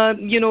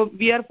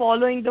 we are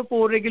following the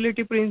 4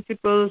 regulative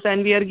principles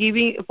and we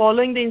are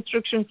following the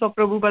instructions of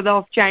Prabhupada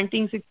of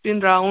chanting 16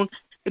 rounds,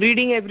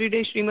 reading every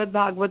day Srimad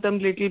Bhagavatam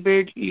little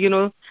bit,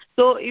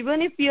 So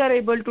even if we are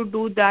able to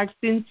do that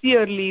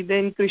sincerely,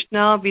 then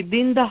Krishna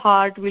within the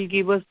heart will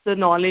give us the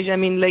knowledge. I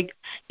mean, like,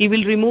 he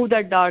will remove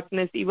that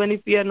darkness, even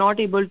if we are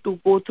not able to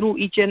go through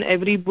each and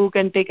every book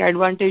and take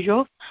advantage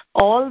of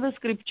all the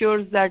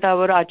scriptures that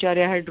our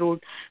Acharya had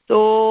wrote.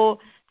 So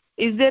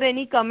is there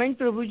any comment,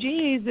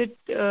 Prabhuji? Is it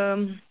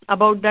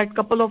about that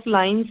couple of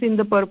lines in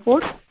the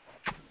purport?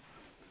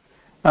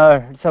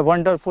 It's a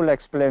wonderful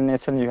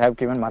explanation you have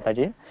given,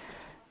 Mataji.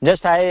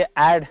 Just I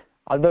add,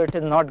 although it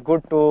is not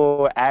good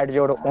to add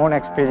your own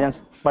experience,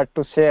 but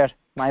to share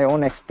my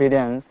own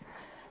experience.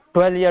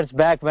 12 years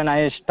back when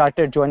I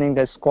started joining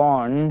the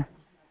ISKCON,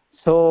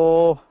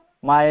 so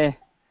my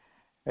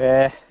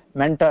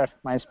mentor,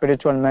 my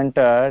spiritual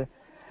mentor,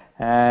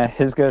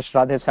 His Grace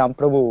Radheshyam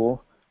Prabhu,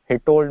 he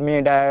told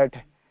me that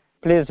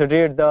please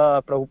read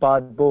the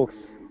Prabhupada books.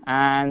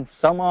 And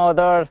some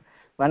other,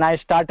 when I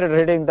started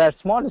reading the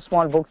small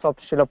books of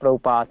Srila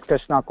Prabhupada,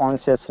 Krishna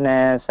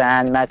Consciousness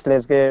and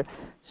Matchless Gift,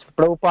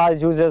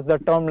 Prabhupada uses the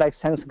term like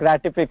sense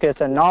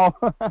gratification. Now,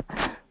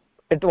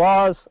 it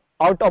was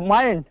out of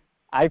mind.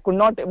 I could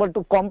not able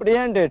to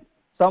comprehend it.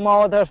 Somehow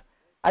or other,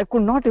 I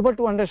could not able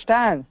to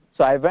understand.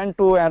 So I went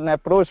to and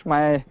approached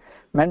my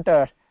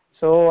mentor.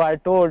 So I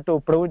told to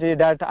Prabhuji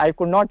that I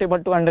could not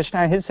able to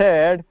understand. He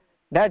said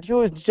that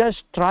you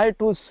just try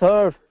to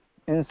serve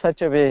in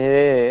such a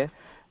way.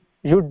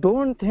 You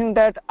don't think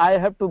that I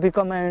have to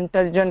become an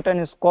intelligent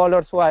and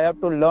scholar, so I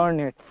have to learn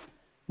it.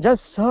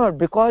 Just serve,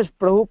 because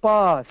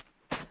Prabhupada,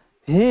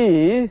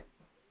 if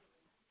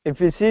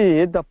you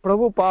see the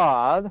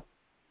Prabhupada,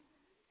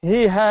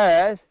 he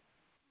has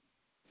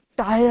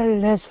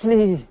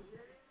tirelessly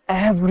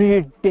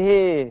every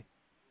day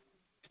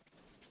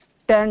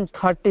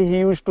 10:30 he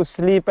used to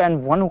sleep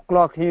and 1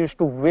 o'clock he used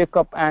to wake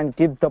up and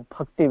give the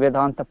Bhakti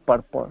Vedanta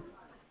purport.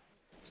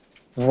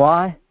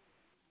 Why?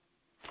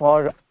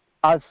 For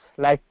us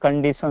like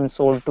conditioned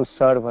soul to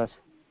serve us.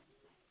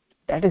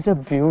 That is a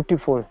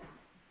beautiful.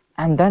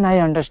 And then I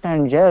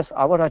understand, yes,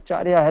 our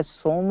Acharya has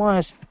so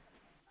much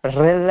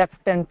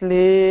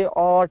reluctantly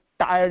or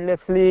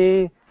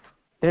tirelessly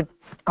that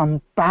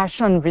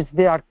compassion which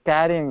they are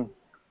carrying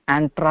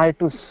and try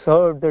to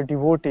serve the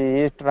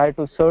devotees, try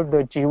to serve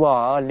the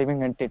jiva,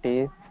 living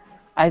entity.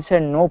 I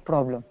said, no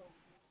problem.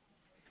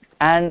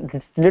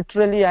 And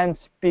literally I'm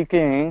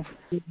speaking,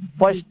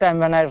 first time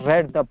when I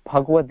read the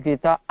Bhagavad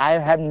Gita, I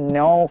have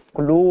no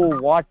clue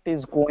what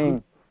is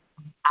going.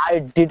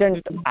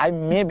 I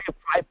maybe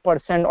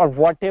 5% or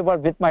whatever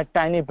with my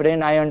tiny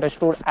brain I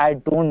understood, I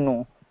don't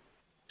know.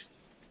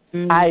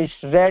 I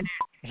read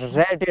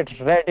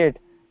it.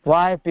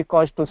 Why?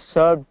 Because to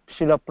serve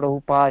Srila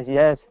Prabhupada,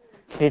 yes,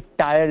 he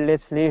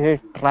tirelessly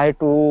he tried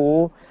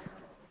to,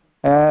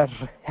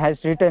 has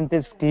written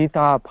this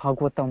Gita,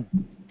 Bhagavatam.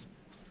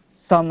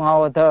 Somehow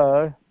or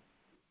other,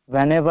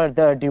 whenever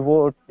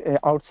the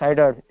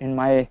outsider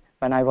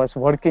when I was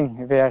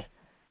working there,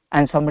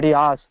 and somebody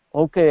asked,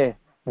 okay,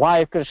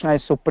 why Krishna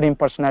is Supreme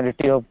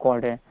Personality of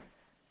Godhead?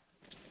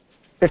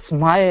 It's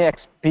my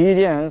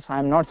experience.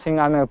 I'm not saying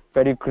I'm a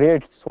very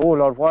great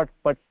soul or what,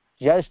 but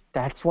yes,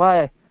 that's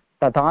why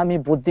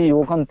Tadami Buddhi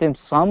Yogam Tim,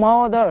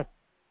 somehow or other,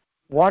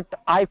 what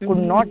I could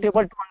not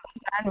able to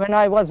understand when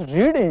I was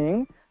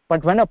reading,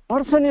 but when a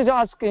person is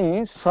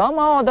asking,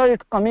 somehow or other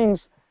it comes,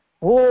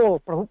 oh,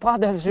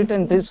 Prabhupada has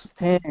written this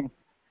thing.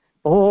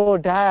 Oh,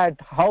 that,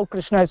 how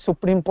Krishna is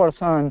Supreme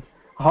Person,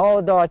 how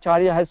the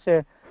Acharya has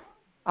said.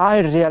 I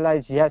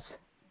realize, yes,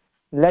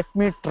 let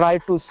me try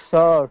to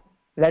serve.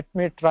 Let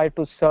me try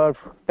to serve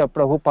the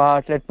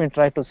Prabhupada. Let me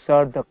try to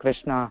serve the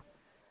Krishna.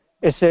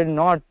 It's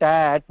not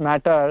that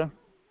matter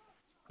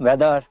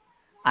whether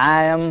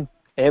I am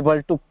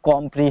able to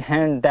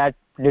comprehend that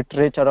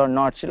literature or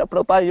not. Srila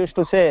Prabhupada used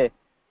to say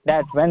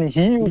that when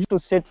he used to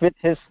sit with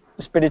his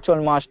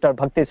spiritual master,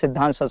 Bhakti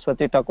Siddhanta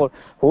Saraswati Thakur,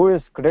 who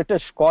is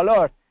greatest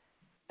scholar,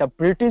 the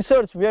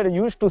Britishers were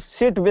used to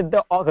sit with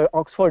the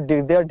Oxford,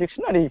 their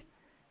dictionary,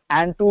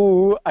 and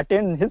to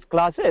attend his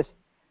classes.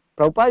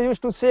 Prabhupada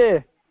used to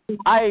say,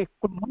 I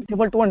could not be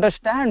able to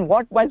understand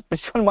what my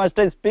spiritual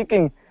master is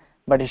speaking,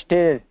 but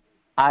still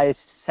I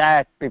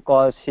sat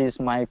because he is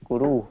my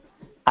guru.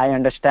 I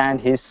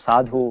understand his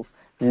sadhu.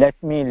 Let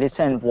me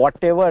listen,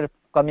 whatever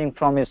coming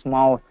from his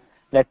mouth,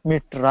 let me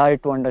try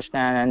to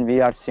understand. And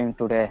we are seeing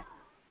today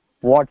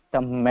what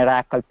the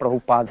miracle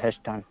Prabhupada has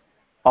done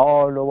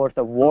all over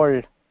the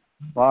world.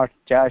 What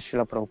Jai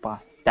Srila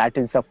Prabhupada. That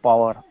is the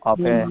power of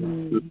a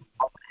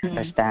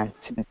understand.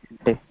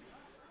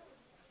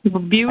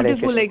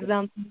 Beautiful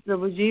examples,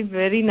 Prabhuji.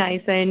 Very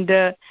nice.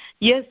 And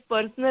yes,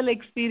 personal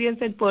experience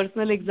and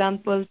personal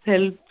examples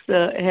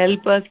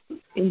help us,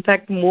 in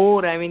fact,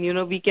 more. I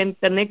mean, we can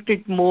connect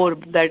it more,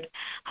 that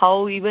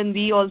how even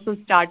we also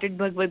started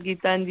Bhagavad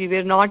Gita and we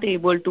were not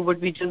able to, but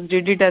we just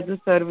did it as a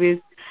service.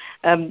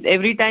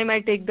 Every time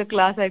I take the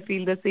class, I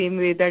feel the same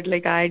way, that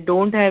like I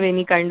don't have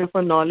any kind of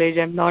a knowledge,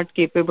 I'm not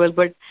capable,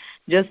 but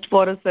just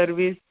for a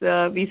service,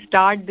 we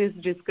start these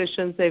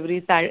discussions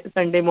every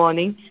Sunday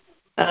morning.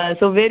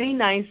 So very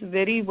nice,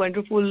 very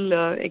wonderful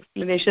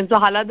explanation. So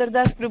Haladhar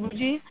Das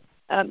Prabhuji,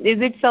 is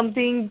it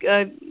something,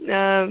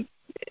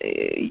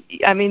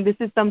 I mean, this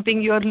is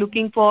something you are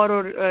looking for,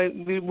 or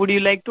would you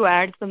like to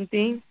add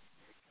something?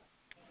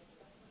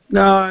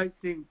 No, I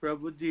think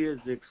Prabhuji has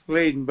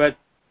explained, but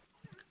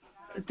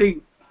I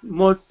think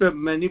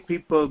many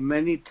people,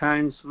 many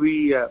times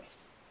we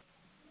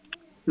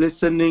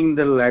listening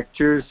the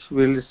lectures,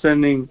 we're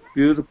listening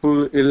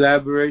beautiful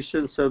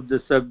elaborations of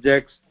the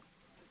subjects,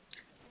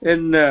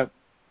 and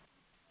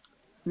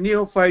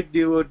neophyte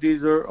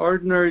devotees or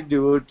ordinary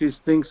devotees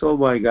thinks, oh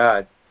my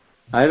God,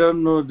 I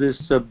don't know this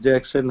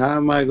subjects, and how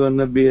am I going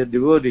to be a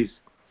devotee?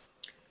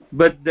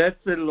 But that's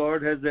the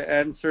Lord has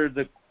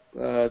answered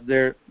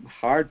their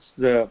hearts.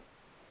 The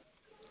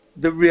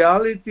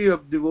reality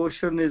of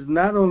devotion is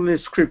not only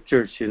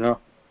scriptures,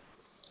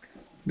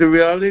 The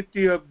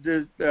reality of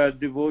the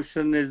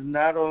devotion is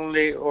not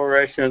only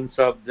orations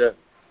of the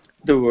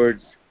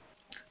words.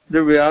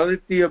 The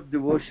reality of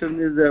devotion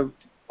is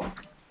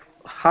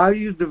how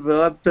you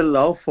develop the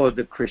love for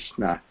the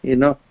Krishna,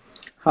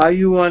 how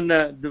you want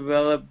to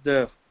develop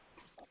the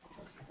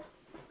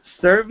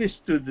service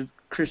to the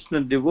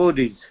Krishna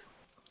devotees,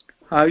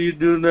 how you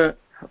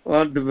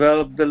want to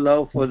develop the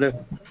love for the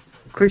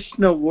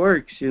Krishna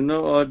works,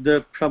 or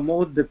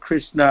promote the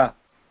Krishna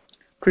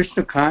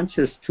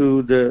conscious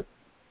to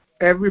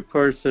every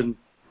person,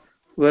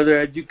 whether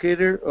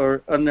educated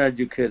or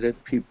uneducated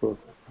people.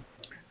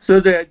 So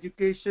the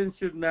education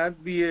should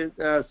not be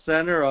a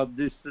center of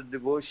this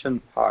devotion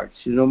parts.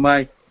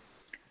 My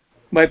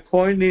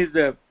point is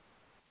that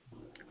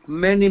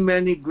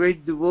many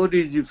great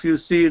devotees, if you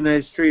see in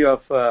the history of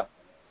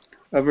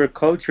our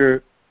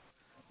culture,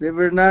 they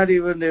were not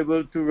even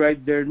able to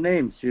write their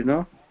names,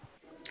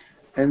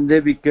 and they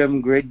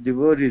become great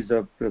devotees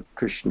of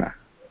Krishna,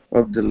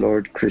 of the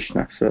Lord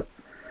Krishna. So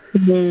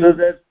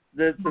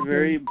that's a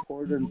very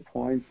important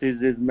point.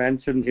 It is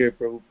mentioned here,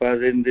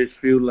 Prabhupada, in these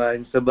few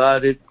lines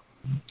about it.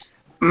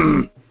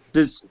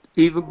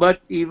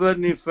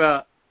 Even if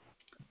a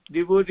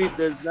devotee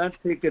does not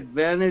take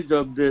advantage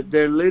of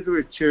their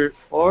literature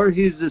or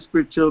his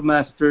spiritual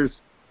masters,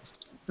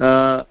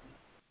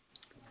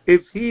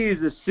 if he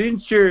is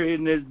sincere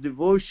in his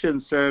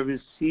devotion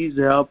service, he is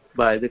helped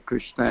by the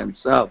Krishna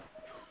himself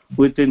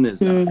within his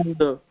heart.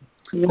 So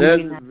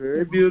that's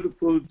very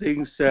beautiful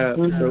things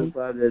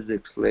Prabhupada has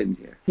explained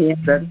here. Yeah.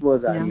 That's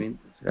what I mean.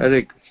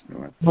 Hare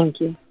Krishna. Thank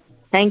you.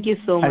 Thank you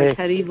so much.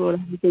 Hari Bol,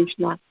 Hare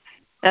Krishna.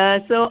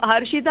 So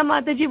Harshita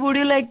Mataji, would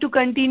you like to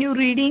continue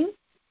reading?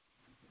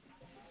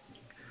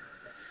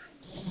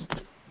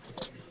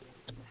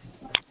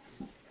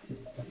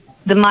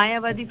 The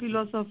Mayavadi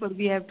philosopher,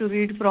 we have to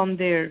read from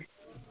there.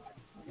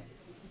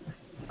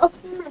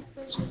 Okay.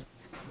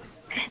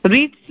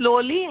 Read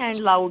slowly and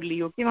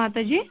loudly, okay,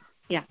 Mataji?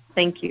 Yeah,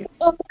 thank you.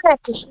 Okay.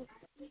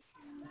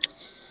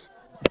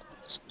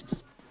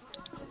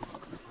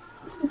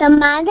 The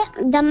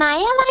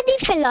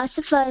Mayavadi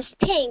philosophers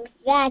think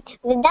that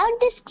without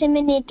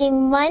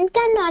discriminating, one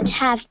cannot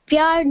have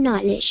pure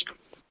knowledge.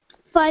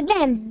 For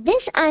them,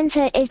 this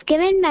answer is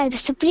given by the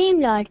Supreme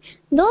Lord.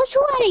 Those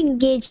who are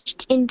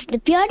engaged into the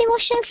pure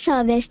devotional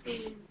service,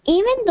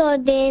 even though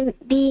they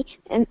be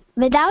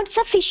without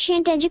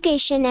sufficient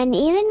education and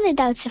even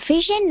without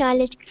sufficient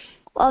knowledge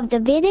of the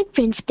Vedic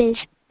principles,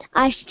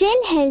 are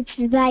still helped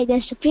by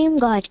the Supreme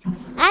God,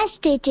 as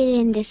stated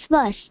in this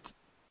verse.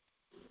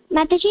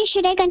 Mataji,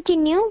 should I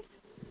continue?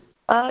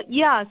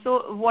 Yeah,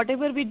 so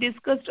whatever we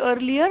discussed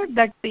earlier,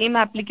 that same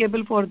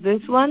applicable for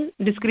this one.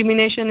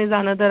 Discrimination is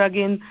another,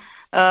 again,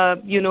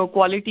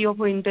 quality of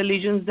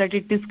intelligence, that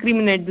it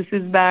discriminates, this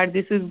is bad,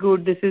 this is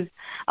good, this is...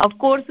 Of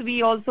course,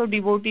 we also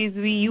devotees,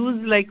 we use,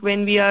 like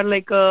when we are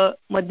like a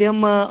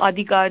Madhyam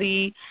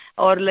Adhikari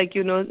or like,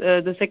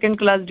 the second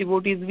class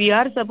devotees, we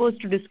are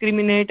supposed to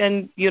discriminate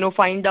and,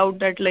 find out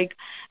that like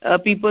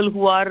people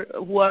who are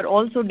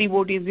also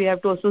devotees, we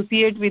have to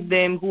associate with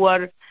them, who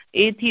are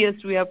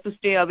atheists, we have to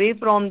stay away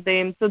from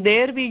them. So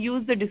there we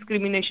use the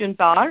discrimination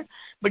power.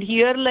 But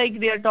here, like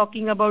they are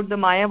talking about the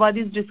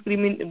Mayavadi's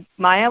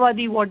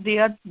Mayavadi, what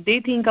they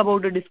think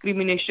about the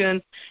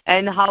discrimination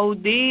and how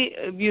they,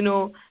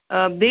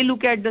 they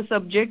look at the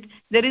subject.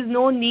 There is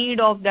no need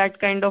of that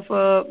kind of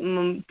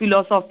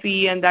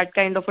philosophy and that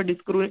kind of a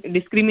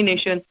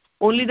discrimination.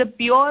 Only the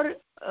pure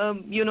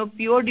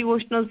pure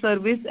devotional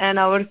service and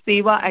our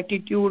seva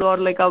attitude, or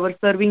like our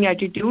serving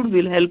attitude,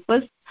 will help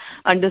us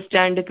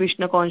understand the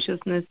Krishna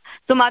consciousness.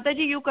 So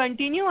Mataji, you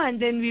continue and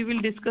then we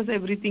will discuss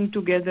everything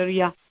together.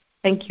 Yeah,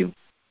 thank you.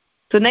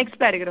 So next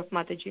paragraph,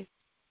 Mataji.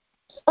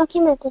 Okay,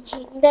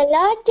 Mataji. The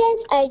Lord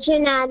tells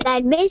Arjuna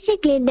that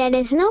basically there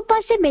is no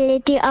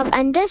possibility of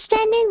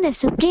understanding the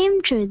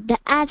Supreme Truth, the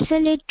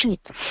Absolute Truth.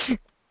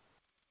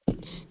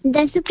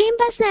 The Supreme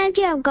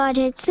Personality of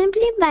Godhead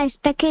simply by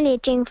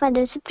speculating for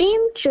the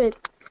Supreme Truth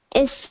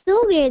is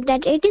so weird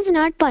that it is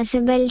not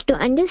possible to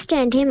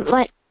understand Him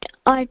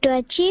or to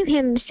achieve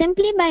Him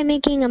simply by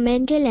making a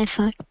mental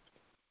effort.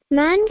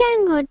 Man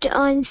can go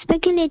on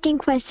speculating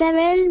for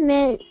several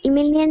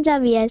millions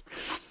of years,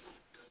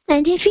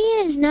 and if he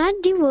is not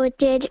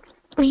devoted,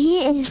 he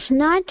is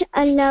not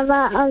a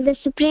lover of the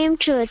Supreme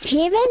Truth.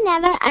 He will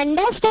never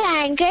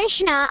understand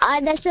Krishna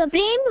or the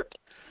Supreme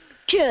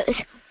Truth.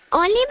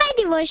 Only by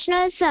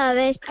devotional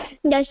service,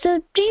 the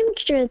Supreme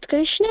Truth,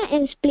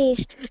 Krishna is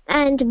pleased,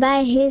 and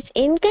by his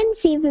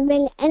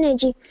inconceivable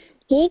energy,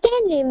 he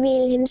can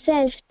reveal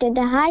himself to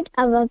the heart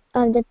of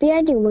the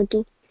pure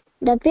devotee.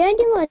 The pure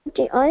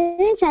devotee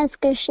always has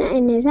Krishna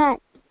in his heart,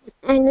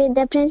 and with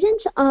the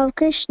presence of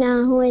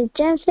Krishna, who is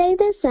just like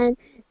the sun,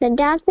 the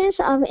darkness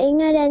of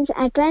ignorance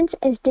at once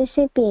is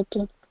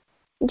dissipated.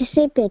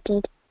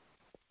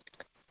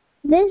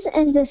 This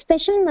is the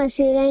special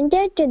mercy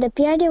rendered to the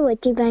pure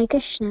devotee by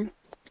Krishna.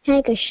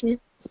 Hare Krishna.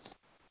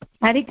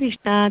 Hare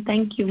Krishna.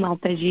 Thank you,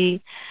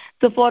 Mataji.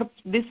 So for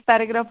this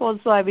paragraph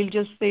also, I will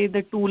just say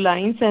the 2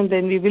 lines and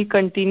then we will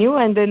continue.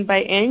 And then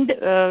by end,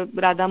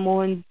 Radha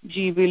Mohan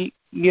ji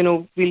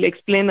will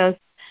explain us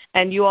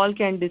and you all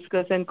can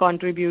discuss and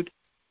contribute.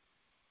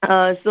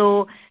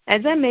 So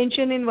as I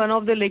mentioned in one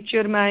of the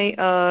lecture, my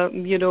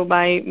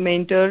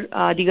mentor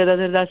Adi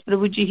Gadadhar Das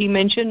Prabhuji, he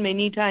mentioned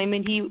many times,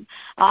 and he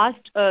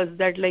asked us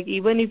that like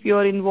even if you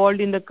are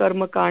involved in the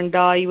karma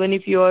kanda, even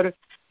if you are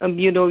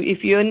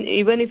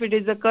even if it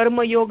is a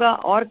karma yoga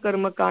or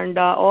karma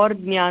kanda or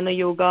jnana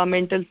yoga,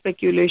 mental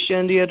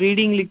speculation, you are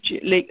reading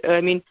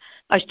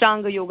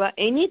Ashtanga yoga,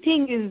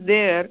 anything is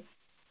there,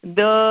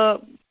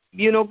 the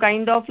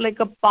kind of like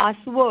a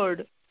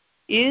password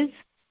is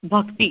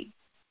bhakti.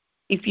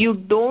 If you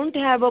don't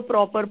have a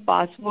proper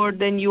password,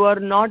 then you are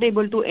not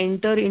able to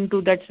enter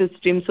into that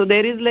system. So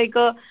there is like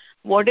a,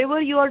 whatever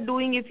you are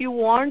doing, if you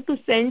want to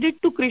send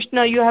it to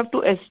Krishna, you have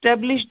to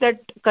establish that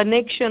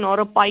connection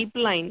or a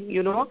pipeline,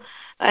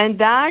 and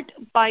that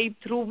pipe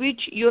through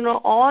which,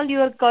 all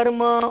your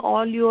karma,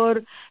 all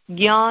your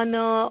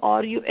jnana,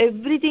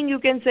 everything you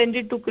can send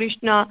it to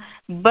Krishna,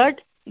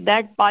 but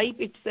that pipe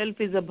itself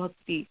is a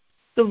bhakti.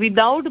 So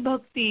without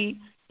bhakti,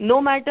 no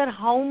matter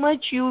how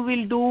much you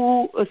will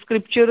do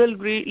scriptural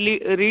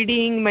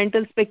reading,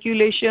 mental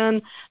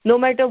speculation, no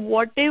matter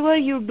whatever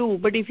you do,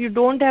 but if you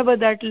don't have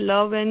that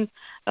love and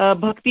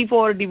bhakti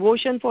for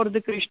devotion for the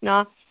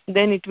Krishna,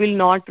 then it will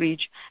not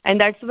reach. And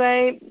that's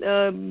why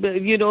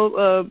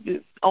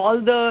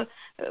all the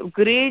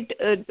great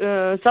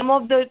some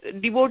of the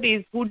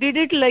devotees who did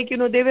it, like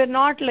they were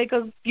not like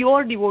a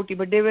pure devotee,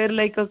 but they were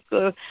like a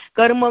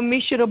karma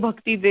mishra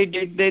bhakti. They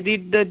did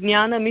the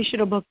jnana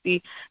mishra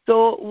bhakti.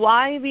 So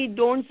why we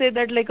don't say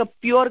that like a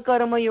pure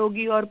karma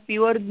yogi or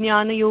pure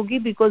jnana yogi?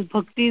 Because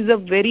bhakti is a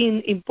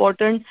very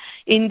important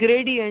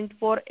ingredient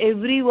for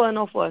every one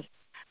of us.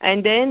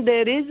 And then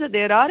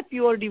there are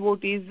pure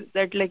devotees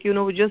that like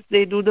just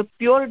they do the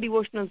pure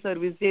devotional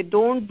service. They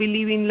don't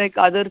believe in like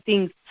other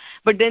things.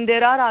 But then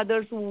there are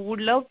others who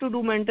would love to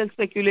do mental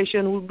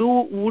speculation,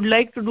 who would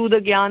like to do the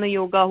jnana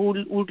yoga, who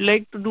would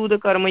like to do the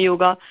karma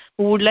yoga,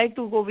 who would like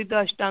to go with the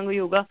ashtanga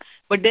yoga.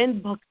 But then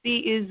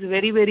bhakti is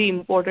very, very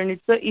important.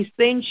 It's an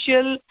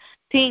essential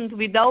thing.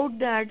 Without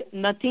that,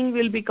 nothing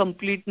will be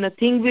complete.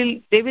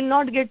 They will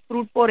not get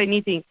fruit for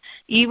anything.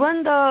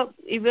 Even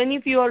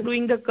if you are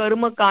doing the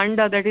karma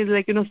kanda, that is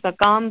like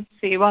sakam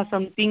seva,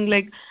 something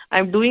like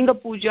I'm doing a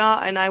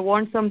puja and I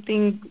want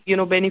something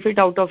benefit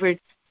out of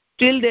it.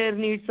 Still there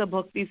needs a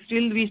bhakti.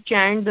 Still we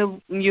chant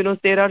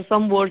there are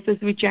some verses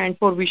we chant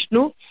for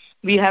Vishnu.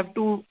 We have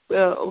to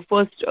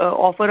first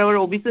offer our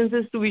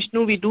obeisances to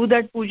Vishnu. We do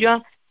that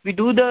puja.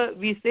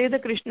 We say the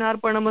Krishna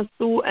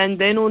Arpanamastu, and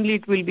then only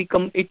it will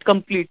become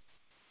complete.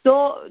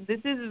 So this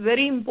is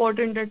very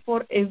important, that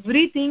for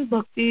everything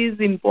bhakti is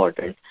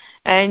important,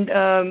 and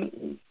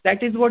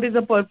that is what is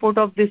the purport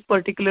of this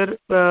particular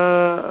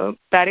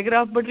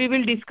paragraph. But we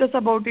will discuss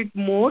about it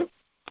more.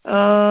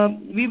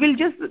 We will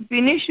just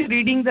finish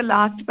reading the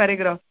last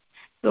paragraph.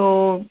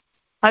 So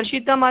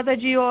Harshita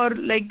Mataji, or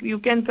like you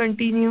can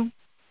continue.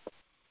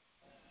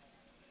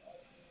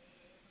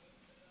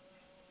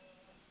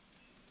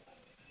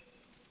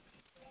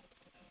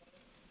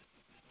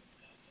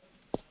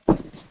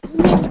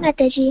 Yes,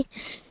 Mataji.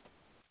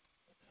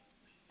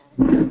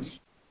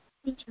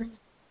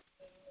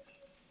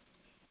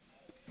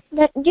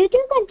 Due to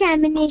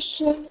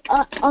contamination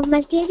of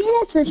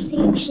material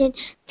association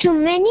through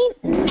many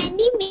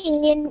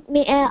millions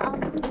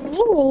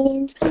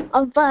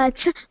of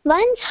births,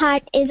 one's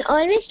heart is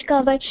always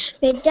covered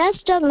with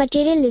dust of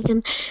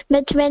materialism.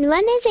 But when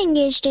one is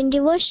engaged in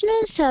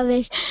devotional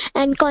service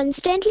and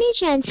constantly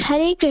chants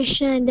Hare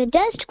Krishna, the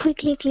dust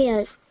quickly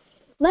clears.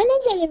 One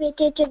is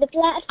elevated to the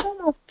platform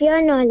of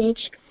pure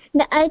knowledge.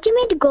 The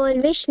ultimate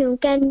goal, Vishnu,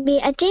 can be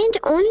attained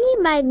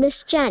only by this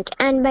chant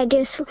and by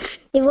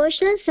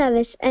devotional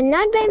service, and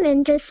not by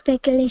mental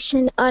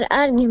speculation or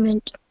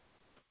argument.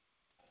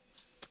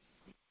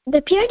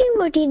 The pure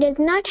devotee does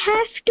not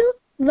have to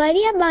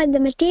worry about the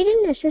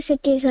material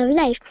necessities of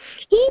life.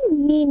 He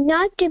need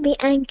not to be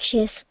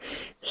anxious,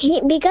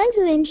 because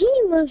when he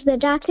removes the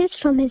darkness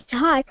from his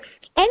heart,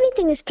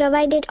 everything is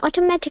provided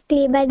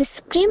automatically by the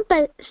Supreme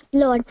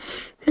Lord,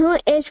 who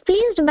is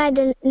pleased by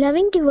the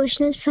loving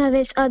devotional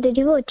service of the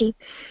devotee.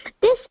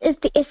 This is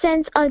the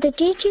essence of the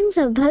teachings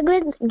of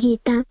Bhagavad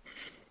Gita.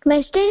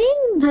 By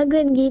studying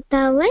Bhagavad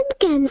Gita, one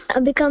can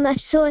become a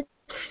soul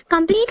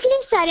completely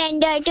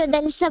surrendered to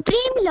the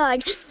Supreme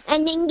Lord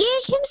and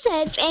engage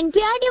himself in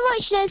pure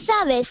devotional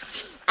service.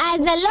 As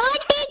the Lord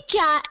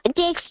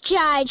takes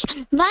charge,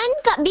 one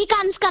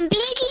becomes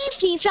completely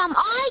free from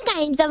all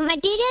kinds of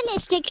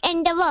materialistic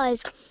endeavors.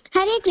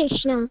 Hare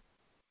Krishna.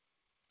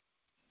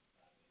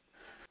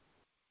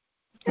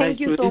 Thank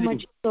you so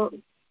much. So,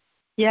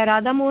 yeah,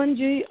 Radha Mohan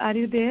ji, are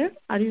you there?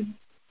 Are you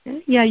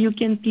there? Yeah, you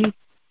can please.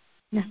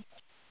 Yeah.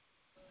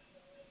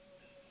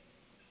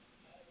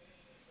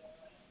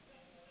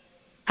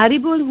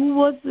 Haribol, who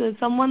was,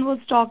 someone was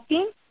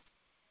talking?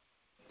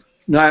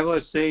 No, I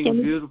was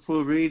saying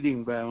beautiful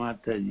reading by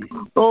Mataji.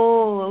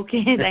 Oh,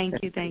 okay.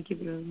 Thank you,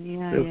 bro.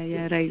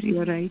 Yeah, right.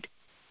 You're right.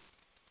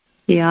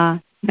 Yeah,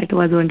 that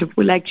was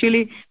wonderful.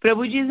 Actually,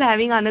 Prabhuji is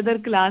having another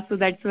class, so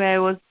that's why I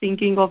was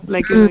thinking of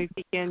if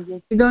he can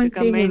just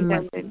comment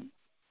and then.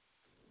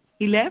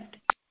 He left?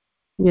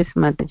 Yes,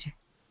 Mataji.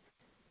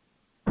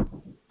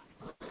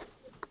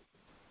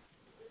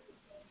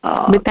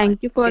 But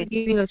thank you for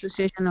giving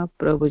association of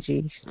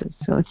Prabhuji.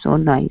 So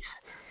nice.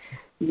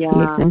 Yeah.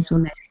 He explained so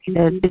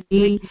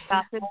nicely.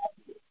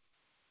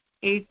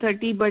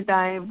 8:30, but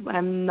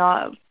I'm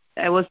not.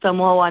 I was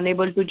somehow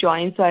unable to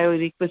join, so I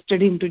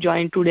requested him to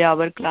join today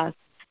our class.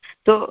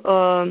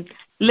 So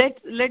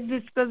let's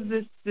discuss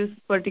this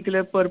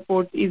particular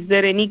purport. Is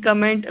there any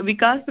comment?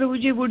 Vikas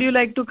Prabhuji, would you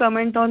like to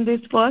comment on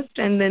this first,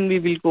 and then we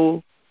will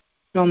go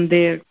from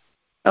there.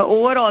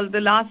 Overall,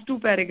 the last two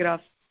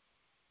paragraphs.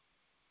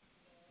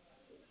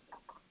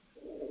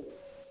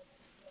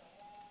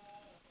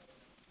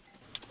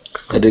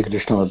 Hare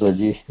Krishna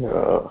Mataji,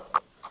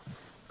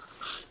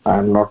 I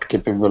am not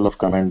capable of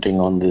commenting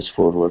on these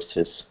 4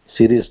 verses.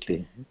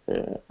 Seriously,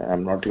 I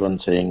am not even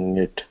saying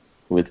it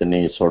with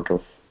any sort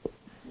of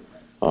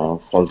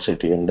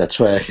falsity, and that's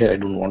why I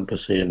don't want to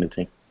say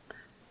anything.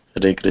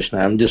 Hare Krishna,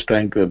 I am just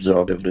trying to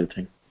absorb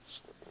everything.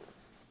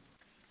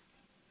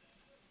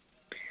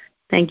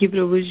 Thank you,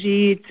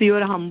 Prabhuji. It's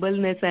your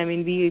humbleness.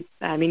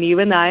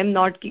 Even I am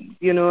not,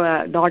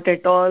 not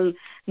at all.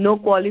 No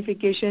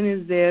qualification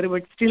is there,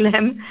 but still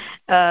I'm,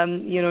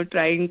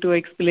 trying to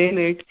explain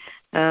it.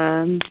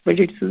 But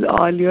it's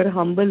all your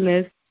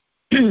humbleness.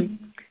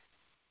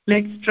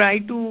 Let's try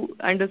to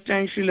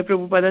understand Srila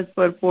Prabhupada's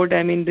purport.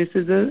 This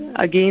is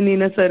again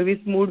in a service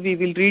mood. We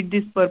will read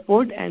this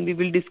purport and we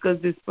will discuss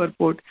this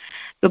purport.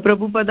 So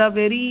Prabhupada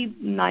very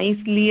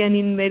nicely and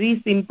in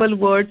very simple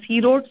words,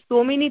 he wrote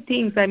so many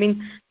things.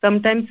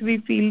 Sometimes we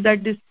feel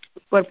that these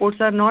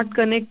purports are not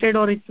connected,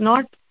 or it's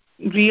not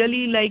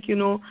really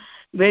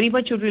very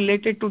much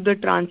related to the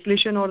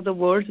translation or the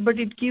words, but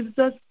it gives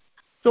us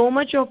so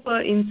much of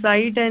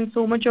insight and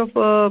so much of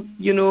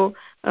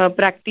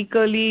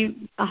practically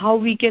how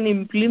we can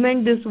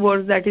implement this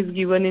verse that is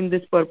given in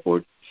this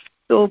purport.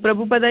 So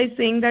Prabhupada is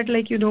saying that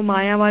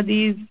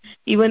Mayavadis,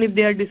 even if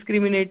they are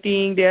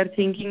discriminating, they are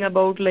thinking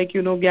about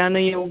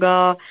Jnana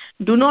Yoga,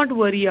 do not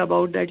worry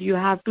about that. You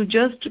have to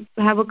just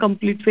have a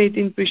complete faith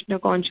in Krishna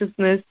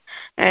consciousness,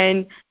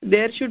 and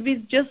there should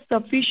be just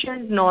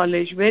sufficient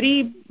knowledge.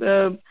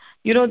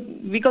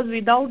 Because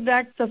without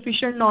that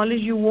sufficient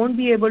knowledge, you won't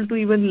be able to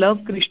even love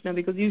Krishna,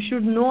 because you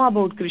should know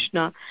about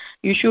Krishna.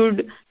 You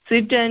should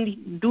sit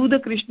and do the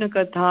Krishna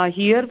Katha,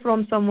 hear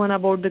from someone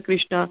about the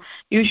Krishna.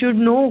 You should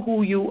know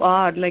who you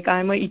are. Like, I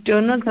am an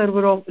eternal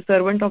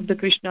servant of the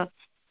Krishna.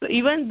 So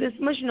even this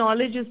much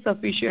knowledge is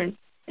sufficient.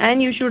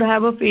 And you should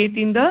have a faith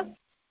in the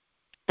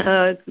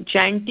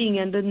chanting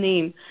and the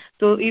name.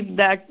 So if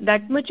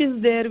that much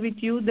is there with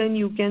you, then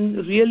you can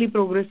really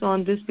progress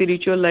on this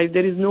spiritual life.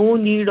 There is no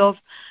need of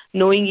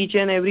knowing each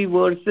and every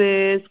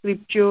verses,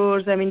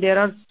 scriptures. There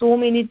are so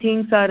many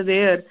things are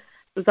there.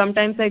 So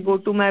sometimes I go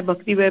to my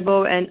Bhakti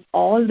Vaibhav and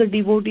all the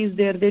devotees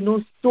there, they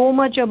know so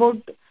much about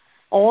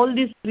all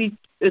these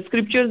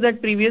scriptures that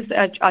previous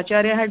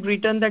Acharya had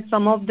written, that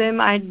some of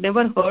them I had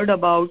never heard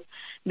about.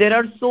 There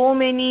are so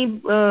many,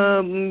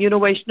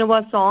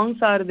 Vaishnava songs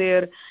are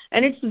there,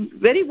 and it's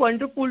very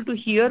wonderful to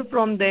hear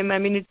from them.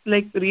 It's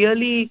like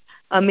really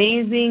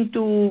amazing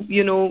to,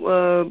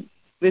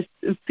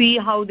 see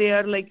how they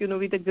are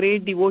with a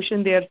great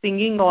devotion, they are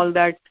singing all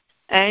that.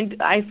 And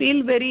I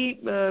feel very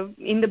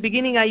in the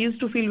beginning I used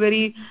to feel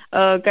very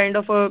kind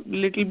of a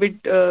little bit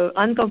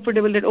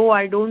uncomfortable that, oh,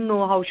 I don't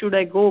know how should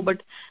I go,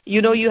 but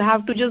you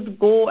have to just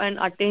go and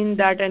attain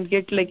that and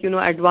get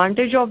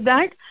advantage of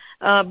that.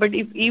 But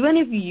even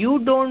if you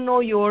don't know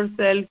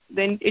yourself,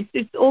 then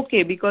it's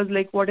okay, because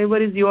whatever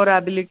is your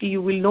ability,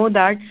 you will know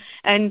that,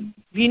 and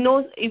we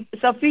know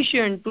it's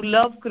sufficient to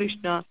love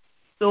Krishna.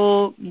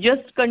 So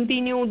just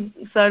continue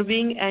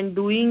serving and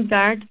doing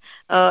that,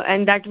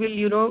 and that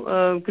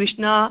will,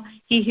 Krishna,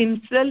 he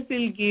himself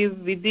will give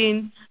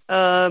within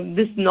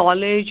this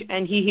knowledge,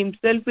 and he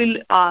himself will,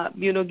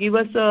 give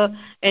us a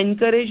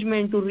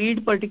encouragement to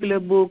read particular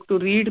book, to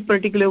read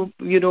particular,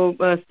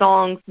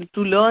 songs,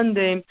 to learn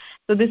them.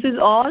 So this is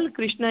all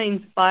Krishna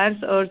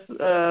inspires us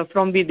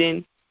from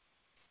within.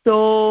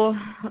 So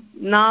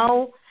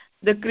now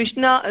the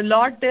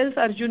Lord tells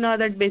Arjuna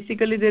that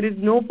basically there is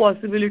no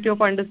possibility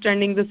of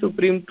understanding the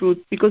supreme truth,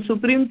 because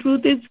supreme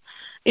truth is,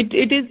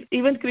 it is,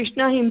 even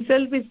Krishna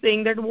himself is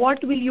saying that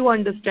what will you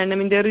understand? I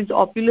mean, there is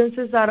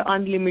opulences are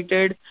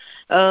unlimited.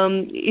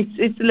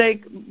 It's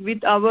like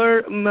with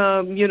our,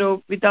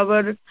 with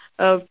our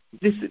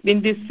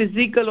in this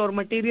physical or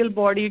material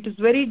body, it is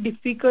very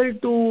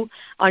difficult to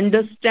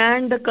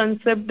understand the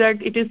concept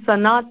that it is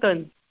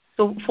Sanatan.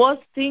 So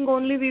first thing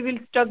only we will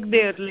stuck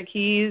there, like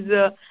he is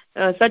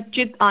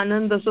Satchit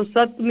Ananda. So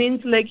Sat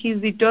means like he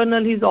is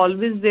eternal, he is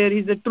always there, he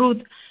is the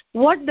truth.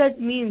 What that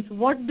means,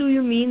 what do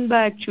you mean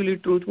by actually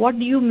truth? What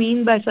do you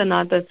mean by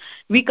Sanatan?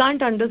 We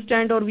can't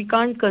understand, or we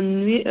can't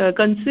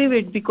conceive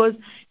it, because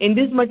in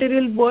this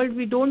material world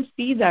we don't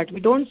see that.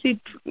 We don't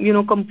see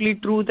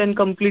complete truth and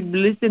complete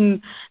bliss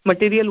in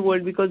material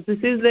world, because this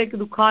is like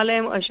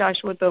Dukhalayam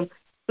Ashashvatam.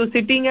 So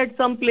sitting at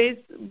some place,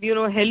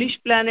 hellish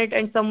planet,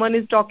 and someone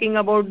is talking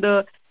about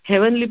the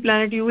heavenly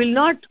planet, you will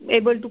not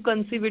able to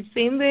conceive it.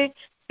 Same way,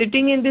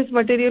 sitting in this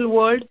material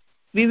world,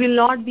 we will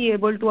not be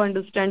able to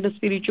understand the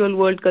spiritual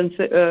world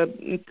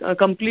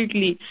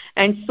completely.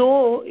 And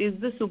so is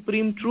the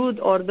supreme truth,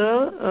 or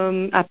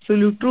the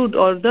absolute truth,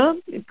 or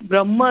the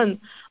Brahman,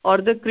 or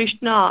the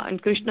Krishna,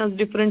 and Krishna's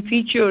different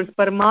features,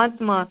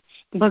 Paramatma,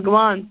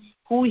 Bhagwan,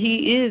 who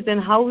he is,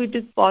 and how it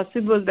is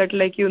possible that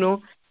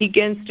he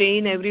can stay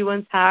in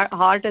everyone's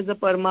heart as a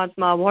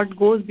Paramatma. What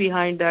goes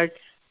behind that?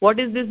 What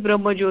is this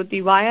Brahma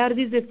Jyoti? Why are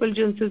these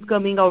effulgences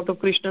coming out of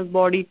Krishna's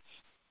body?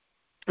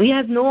 We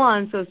have no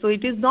answer. So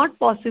it is not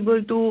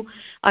possible to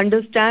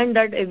understand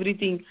that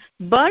everything.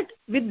 But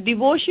with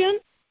devotion,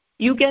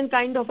 you can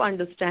kind of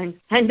understand.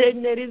 And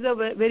then there is a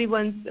very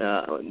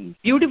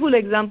beautiful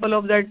example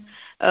of that,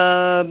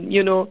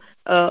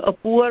 a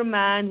poor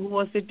man who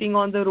was sitting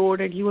on the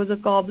road, and he was a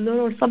cobbler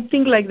or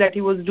something like that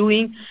he was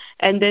doing.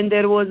 And then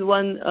there was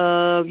one,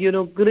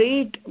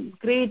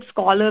 great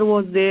scholar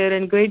was there,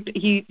 and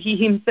he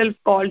himself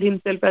called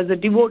himself as a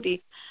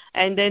devotee.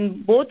 And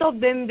then both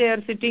of them, they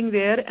are sitting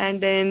there, and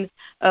then,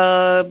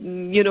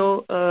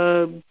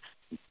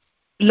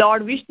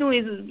 Lord Vishnu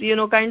is,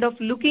 kind of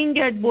looking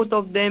at both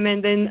of them,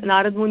 and then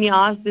Narad Muni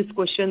asked this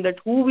question, that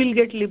who will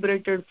get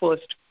liberated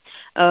first?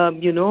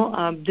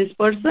 This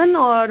person,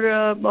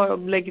 or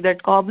like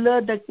that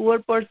cobbler, that poor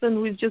person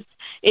who is just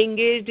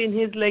engaged in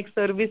his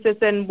services,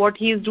 and what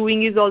he is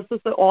doing is also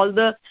all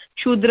the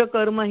Shudra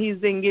karma he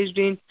is engaged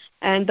in.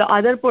 And the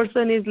other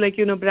person is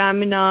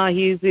Brahmana,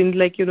 he is in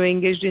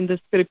engaged in the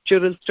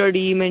scriptural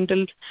study,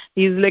 mental,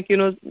 he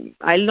is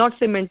I'll not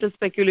say mental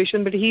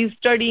speculation, but he is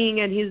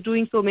studying and he is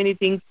doing so many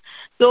things.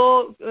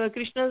 So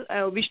Vishnu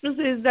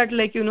says that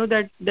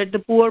that the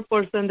poor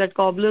person, that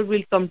cobbler,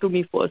 will come to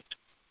me first.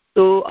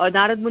 So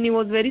Narad Muni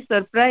was very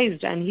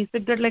surprised, and he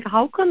said that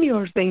how come you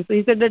are saying? So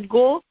he said that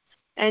go,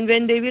 and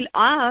when they will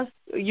ask,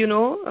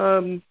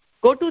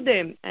 go to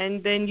them,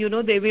 and then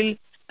they will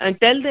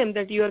tell them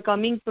that you are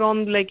coming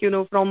from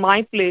from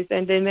my place.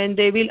 And then when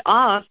they will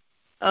ask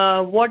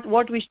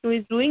what Vishnu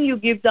is doing, you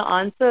give the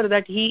answer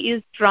that he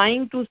is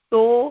trying to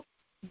sew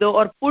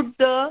or put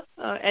the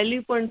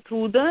elephant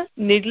through the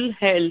needle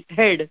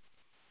head.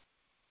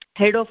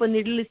 Head of a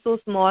needle is so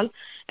small,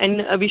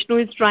 and Vishnu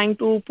is trying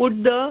to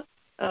put the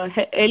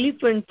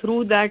elephant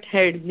through that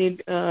head.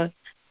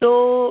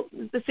 So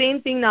the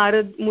same thing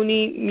Narad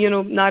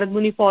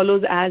Muni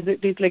follows, as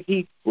it is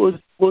he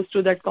goes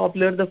to that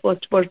cobbler, the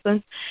first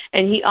person,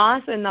 and he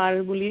asks, and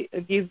Narad Muni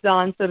gives the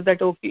answer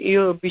that okay,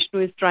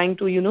 Vishnu is trying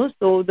to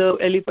sew the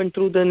elephant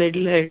through the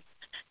needle head.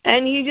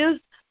 And he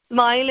just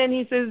smile, and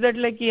he says that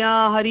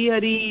yeah,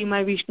 Hari,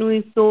 my Vishnu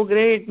is so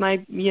great,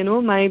 my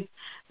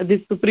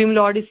this Supreme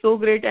Lord is so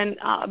great, and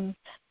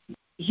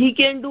he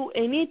can do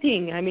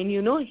anything. I mean,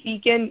 he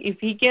can, if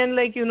he can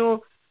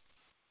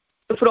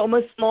from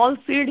a small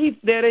seed, if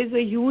there is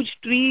a huge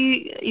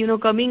tree,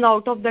 coming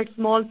out of that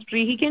small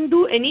tree, he can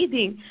do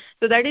anything.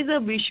 So that is a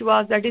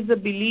vishwas, that is the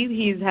belief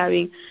he is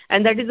having,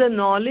 and that is a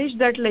knowledge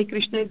that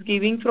Krishna is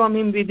giving from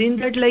him within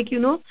that,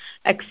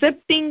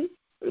 accepting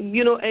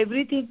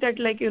everything that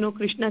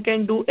Krishna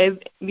can do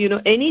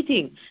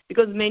anything,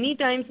 because many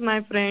times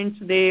my friends,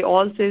 they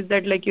all says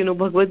that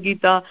Bhagavad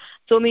Gita,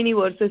 so many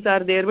verses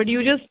are there, but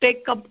you just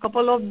take a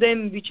couple of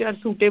them which are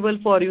suitable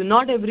for you.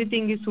 Not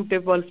everything is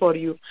suitable for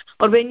you.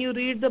 Or when you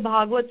read the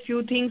Bhagavad,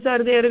 few things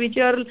are there which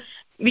are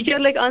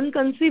like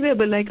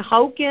unconceivable. Like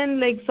how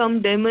can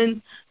some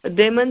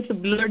demon's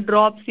blood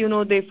drops,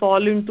 they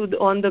fall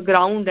on the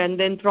ground, and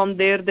then from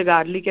there the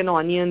garlic and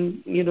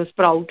onion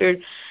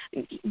sprouted.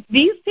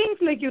 These things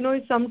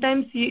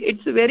sometimes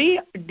it's very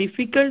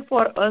difficult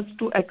for us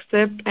to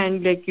accept,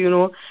 and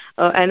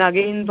and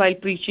again while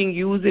preaching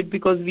use it,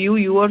 because you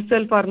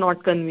yourself are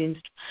not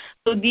convinced.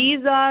 So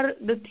these are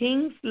the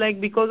things,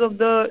 because of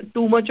the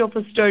too much of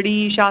a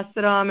study,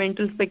 shastra,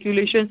 mental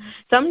speculation,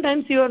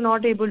 sometimes you are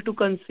not able to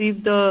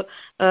conceive the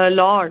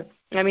Lord.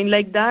 I mean,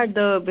 like that,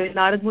 when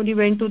Narad Muni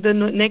went to the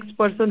next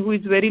person who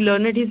is very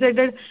learned, he said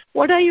that,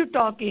 what are you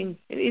talking?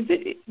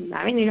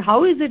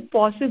 How is it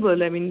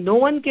possible? I mean, no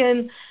one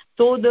can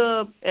throw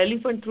the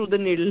elephant through the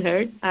needle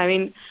head. I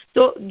mean,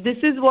 so this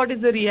is what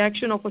is the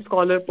reaction of a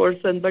scholar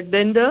person. But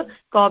then the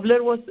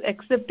cobbler was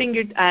accepting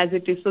it as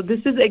it is. So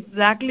this is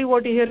exactly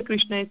what here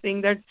Krishna is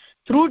saying, that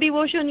through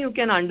devotion you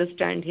can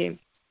understand him.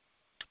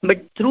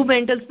 But through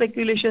mental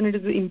speculation, it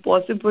is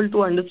impossible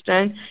to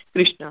understand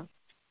Krishna.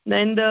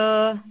 Then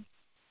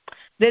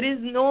there is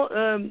no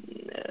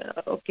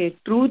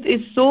truth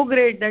is so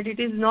great that it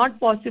is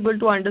not possible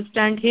to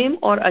understand him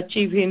or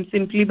achieve him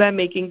simply by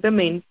making the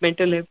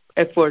mental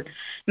effort.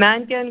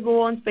 Man can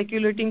go on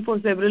speculating for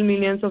several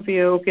millions of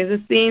years. Okay,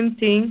 the same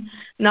thing.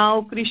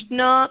 Now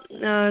Krishna,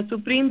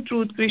 supreme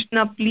truth,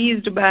 Krishna,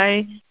 pleased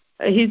by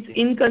his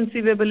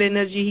inconceivable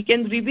energy, he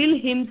can reveal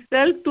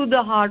himself to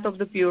the heart of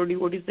the pure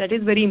devotees. That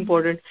is very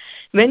important.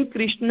 When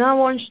Krishna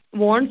wants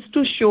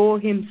to show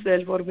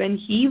himself, or when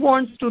he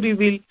wants to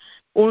reveal,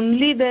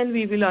 only then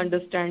we will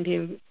understand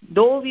him.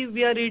 Though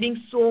we are reading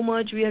so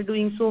much, we are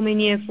doing so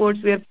many efforts,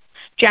 we are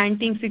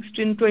chanting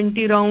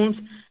 16-20 rounds,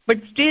 but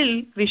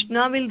still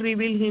Krishna will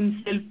reveal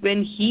himself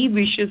when he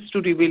wishes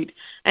to reveal.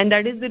 And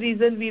that is the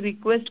reason we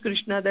request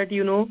Krishna that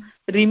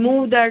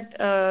remove that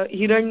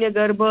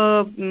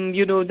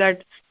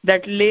Hiranyagarbha,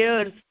 that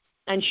layers,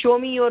 and show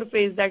me your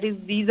face. That is,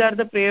 these are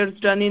the prayers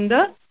done in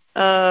the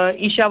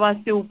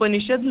Ishavasya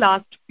Upanishad.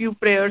 Last few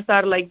prayers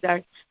are like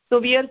that. So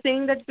we are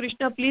saying that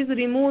Krishna, please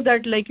remove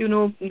that,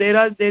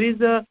 there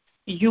is a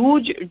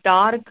huge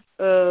dark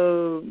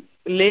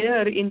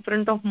layer in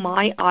front of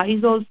my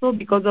eyes also,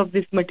 because of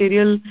this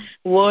material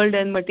world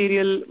and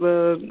material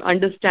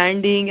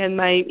understanding and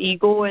my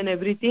ego and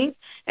everything.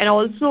 And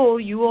also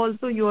you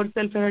also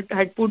yourself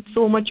had put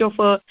so much of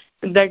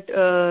that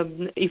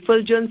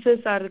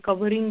effulgences are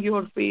covering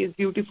your face,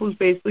 beautiful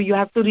face, so you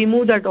have to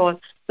remove that all.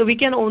 So we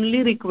can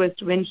only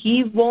request, when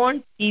he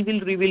wants, he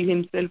will reveal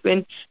himself.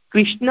 When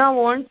Krishna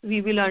wants,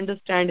 we will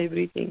understand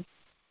everything.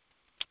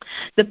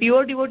 The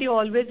pure devotee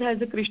always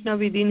has a Krishna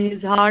within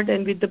his heart,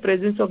 and with the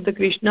presence of the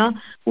Krishna,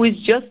 who is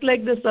just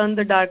like the sun,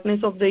 the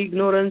darkness of the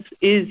ignorance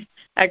is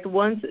at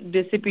once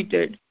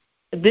dissipated.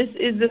 This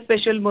is the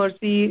special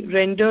mercy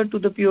rendered to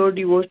the pure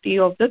devotee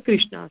of the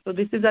Krishna. So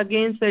this is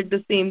again said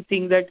the same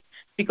thing, that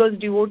because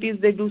devotees,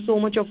 they do so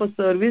much of a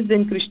service,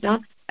 then Krishna,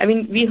 I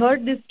mean, we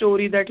heard this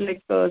story that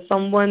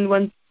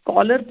one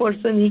scholar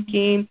person, he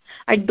came.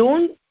 I'm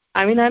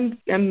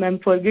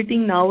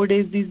forgetting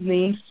nowadays these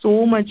names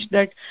so much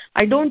that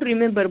I don't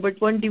remember,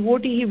 but one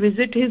devotee, he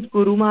visit his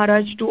Guru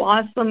Maharaj to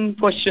ask some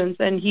questions,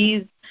 and he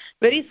is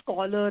very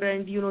scholar,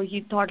 and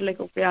he thought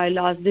okay, I'll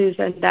ask this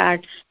and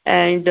that,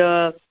 and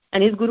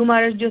his Guru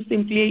Maharaj just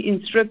simply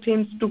instruct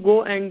him to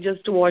go and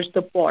just wash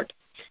the pot.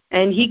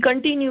 And he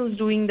continues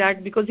doing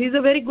that because he's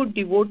a very good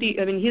devotee.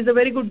 I mean, he's a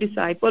very good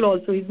disciple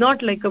also. He's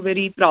not like a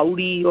very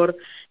proudy, or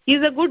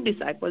he's a good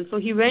disciple. So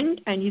he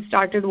went and he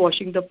started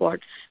washing the pot.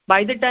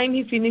 By the time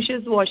he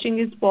finishes washing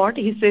his pot,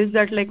 he says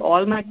that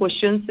all my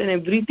questions and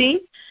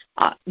everything,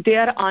 they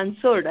are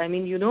answered. I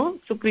mean,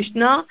 so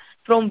Krishna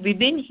from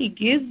within, he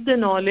gives the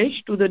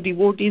knowledge to the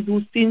devotees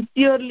who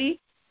sincerely,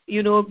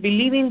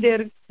 believe in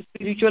their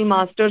spiritual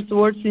master's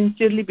words,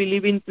 sincerely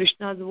believe in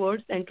Krishna's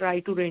words, and try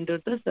to render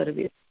the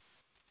service.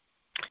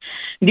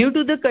 Due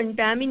to the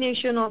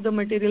contamination of the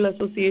material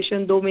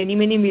association, though many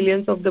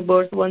millions of the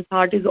births, one's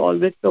heart is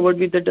always covered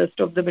with the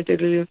dust of the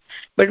material.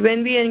 But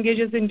when we engage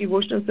in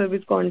devotional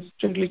service,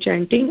 constantly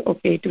chanting,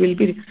 okay, it will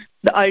be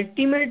the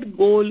ultimate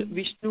goal.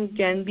 Vishnu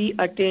can be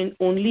attained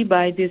only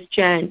by this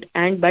chant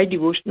and by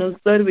devotional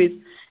service,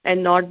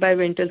 and not by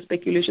mental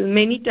speculation.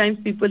 Many times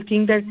people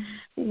think that,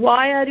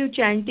 why are you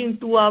chanting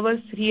 2 hours,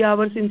 3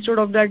 hours? Instead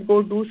of that,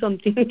 go do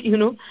something,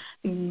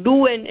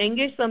 do and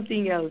engage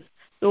something else.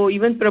 So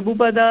even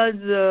Prabhupada's,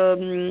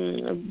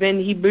 when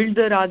he built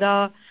the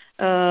Radha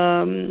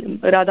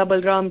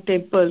Balram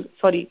temple,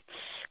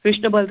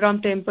 Krishna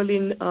Balram temple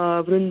in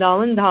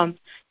Vrindavan Dham.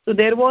 So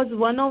there was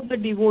one of the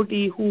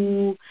devotee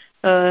who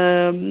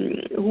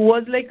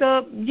was like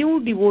a new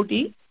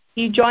devotee.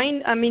 He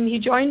joined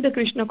the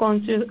Krishna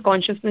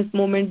consciousness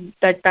movement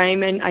that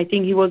time, and I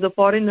think he was a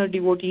foreigner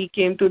devotee. He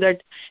came to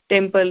that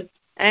temple,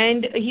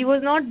 and he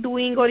was not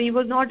doing or he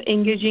was not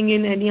engaging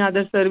in any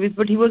other service,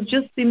 but he was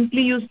just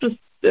simply used to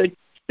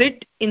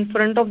sit in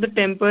front of the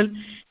temple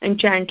and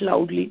chant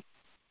loudly.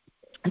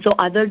 So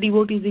other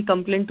devotees, he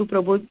complained to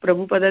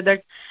Prabhupada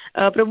that,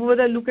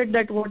 Prabhupada, look at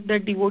that, what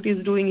that devotee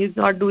is doing. He's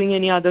not doing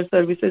any other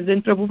services.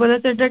 Then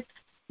Prabhupada said that,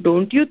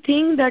 don't you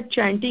think that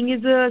chanting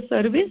is a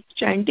service?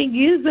 Chanting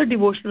is a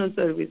devotional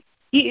service.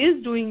 He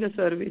is doing a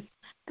service.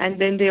 And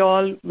then they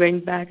all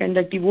went back, and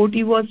the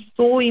devotee was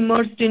so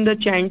immersed in the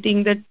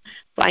chanting that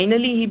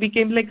finally he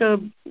became like a,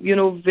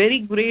 very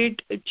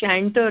great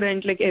chanter,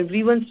 and like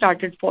everyone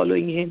started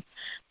following him.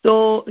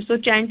 So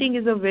chanting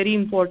is a very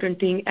important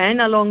thing, and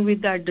along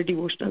with that, the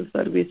devotional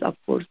service, of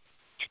course.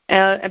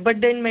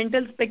 But then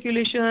mental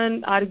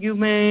speculation,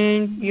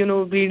 argument,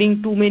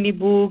 reading too many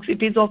books,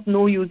 it is of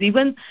no use.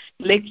 Even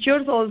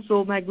lectures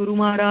also, my Guru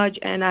Maharaj,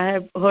 and I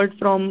have heard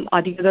from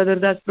Adi Gadadhar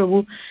Das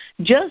Prabhu,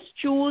 just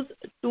choose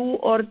 2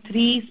 or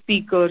 3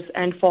 speakers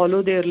and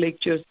follow their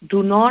lectures.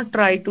 Do not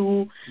try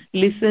to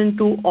listen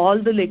to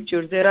all the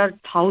lectures. There are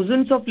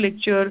thousands of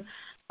lectures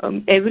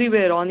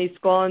everywhere on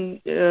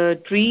ISKCON,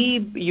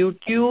 Tree,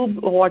 YouTube,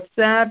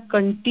 WhatsApp.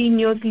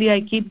 Continuously I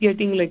keep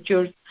getting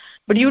lectures.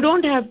 But you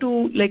don't have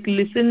to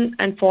listen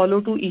and follow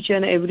to each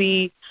and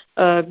every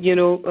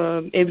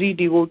every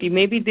devotee.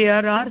 Maybe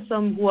there are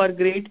some who are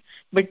great,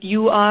 but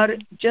you are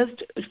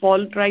just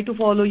try to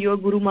follow your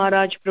Guru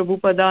Maharaj,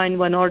 Prabhupada, and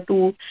 1 or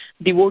 2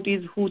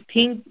 devotees who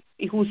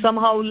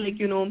somehow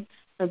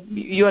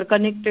you are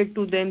connected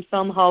to them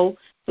somehow.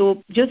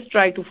 So just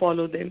try to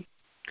follow them.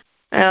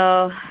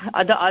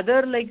 The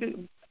other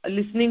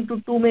listening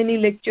to too many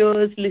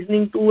lectures,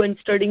 listening to and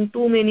studying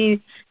too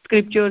many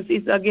scriptures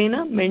is again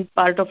a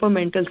part of a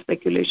mental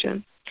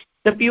speculation.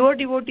 The pure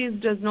devotee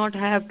does not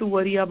have to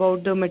worry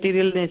about the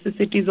material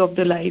necessities of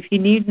the life. He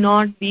need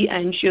not be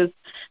anxious,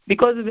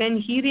 because when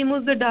he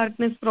removes the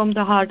darkness from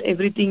the heart,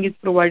 everything is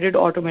provided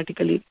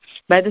automatically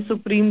by the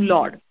Supreme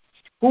Lord,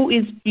 who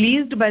is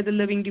pleased by the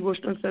loving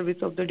devotional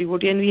service of the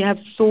devotee. And we have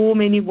so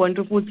many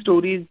wonderful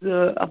stories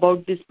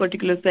about this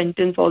particular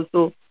sentence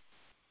also.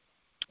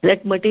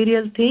 That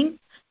material thing,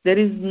 there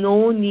is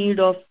no need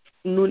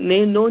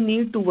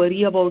to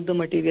worry about the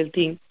material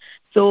thing.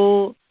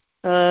 So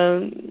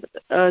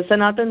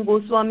Sanatan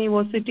Goswami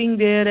was sitting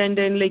there, and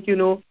then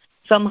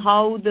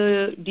somehow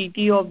the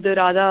deity of the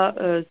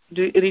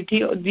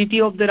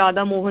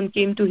Radha Mohan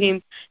came to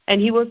him,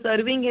 and he was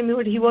serving him,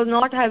 but he was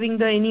not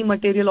having any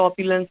material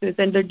opulences,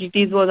 and the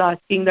deities was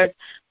asking that,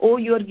 oh,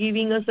 you are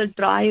giving us a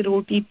dry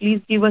roti,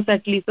 please give us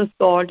at least a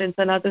salt. And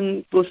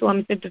Sanatan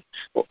Goswami said,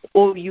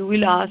 oh, you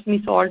will ask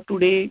me salt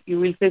today, you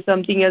will say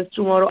something else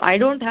tomorrow, I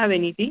don't have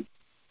anything.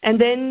 And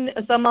then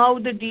somehow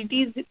the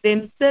deities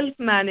themselves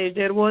managed.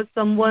 There was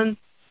someone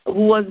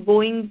who was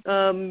going,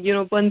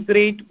 one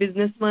great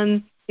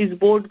businessman, his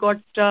boat got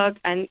stuck,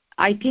 and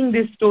I think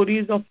this story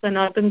is of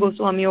Sanatan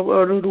Goswami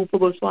or Rupa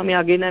Goswami,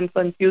 again I'm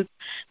confused.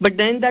 But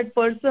then that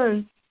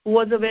person, who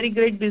was a very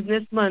great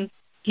businessman,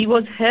 he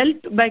was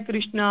helped by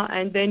Krishna,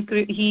 and then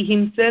he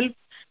himself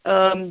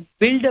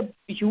built a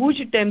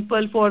huge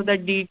temple for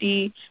that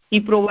deity. He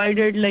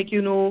provided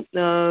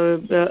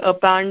a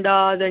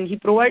panda, then he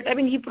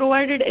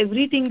provided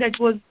everything that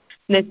was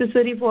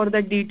necessary for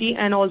that deity,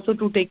 and also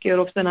to take care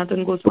of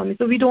Sanatan Goswami.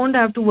 So we don't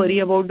have to worry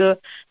about the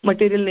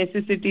material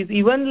necessities,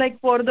 even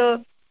for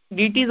the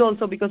deities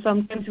also, because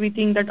sometimes we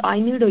think that I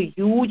need a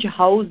huge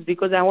house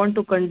because I want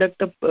to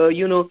conduct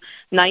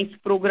nice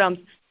programs.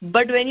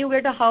 But when you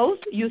get a house,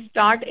 you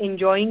start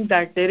enjoying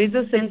that. There is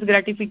a sense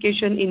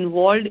gratification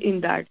involved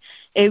in that.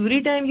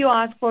 Every time you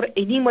ask for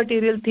any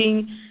material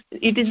thing,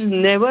 it is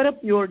never a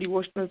pure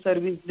devotional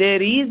service.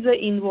 There is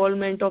the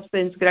involvement of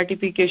sense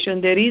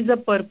gratification. There is a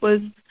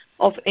purpose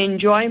of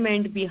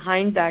enjoyment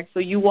behind that. So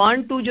you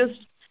want to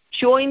just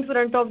show in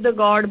front of the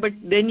God, but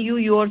then you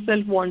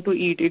yourself want to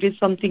eat. It is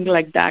something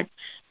like that.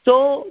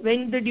 So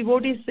when the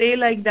devotees say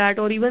like that,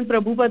 or even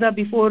Prabhupada,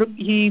 before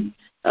he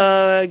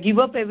give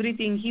up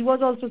everything, he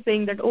was also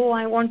saying that, oh,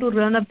 I want to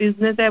run a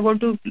business, I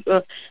want to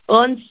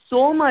earn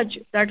so much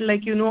that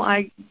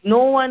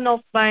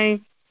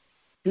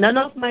none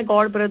of my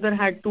god brother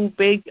had to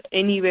beg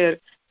anywhere.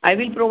 I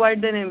will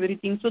provide them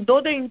everything. So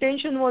though the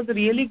intention was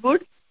really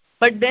good,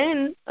 but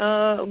then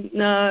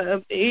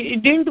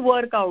it didn't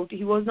work out.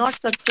 He was not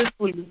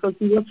successful because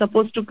he was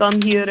supposed to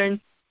come here and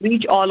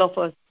reach all of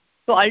us.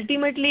 So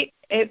ultimately,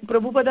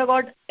 Prabhupada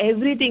got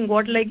everything,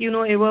 what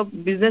a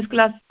business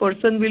class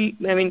person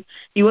will,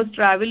 he was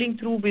traveling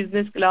through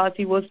business class,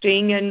 he was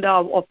staying in the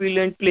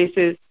opulent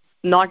places.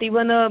 Not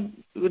even a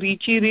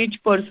rich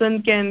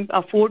person can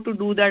afford to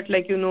do that,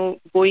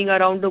 going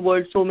around the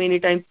world so many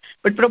times.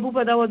 But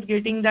Prabhupada was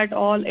getting that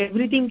all,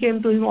 everything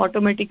came to him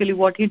automatically.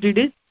 What he did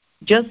is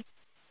just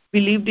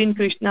believed in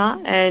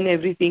Krishna and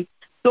everything.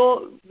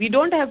 So we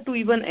don't have to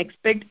even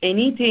expect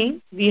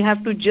anything. We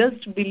have to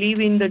just believe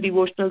in the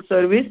devotional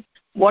service.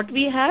 What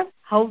we have,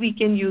 how we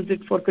can use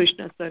it for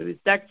Krishna service.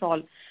 That's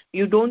all.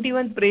 You don't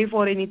even pray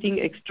for anything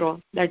extra.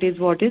 That is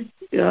what is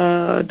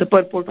the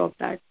purport of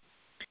that.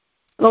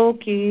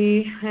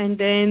 Okay, and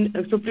then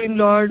Supreme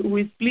Lord, who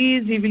is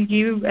pleased, he will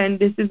give, and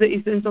this is the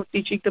essence of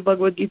teaching the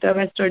Bhagavad Gita.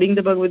 By studying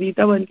the Bhagavad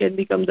Gita, one can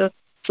become the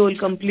soul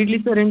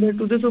completely surrendered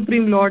to the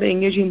Supreme Lord,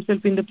 engage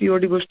himself in the pure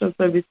devotional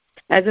service.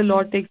 As the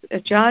Lord takes a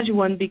charge,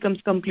 one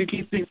becomes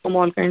completely free from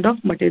all kind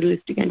of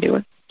materialistic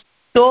endeavor.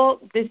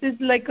 So this is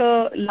like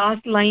a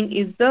last line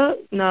is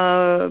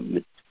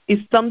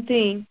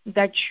something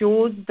that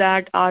shows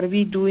that are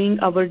we doing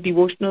our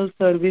devotional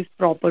service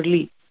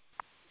properly?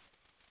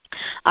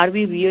 Are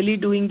we really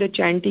doing the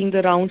chanting,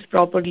 the rounds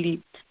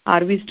properly?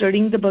 Are we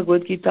studying the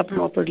Bhagavad Gita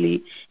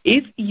properly?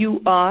 If you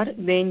are,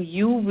 then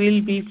you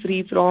will be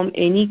free from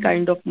any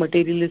kind of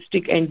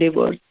materialistic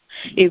endeavors.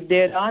 If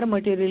there are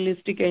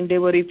materialistic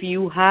endeavor, if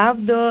you have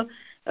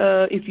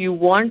if you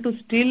want to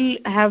still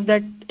have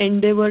that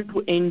endeavor to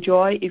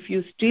enjoy, if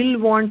you still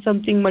want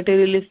something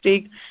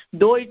materialistic,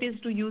 though it is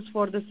to use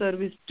for the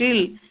service,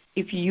 still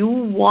if you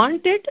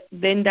want it,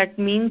 then that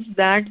means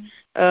that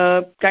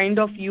kind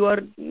of you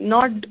are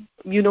not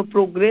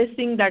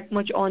progressing that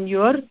much on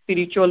your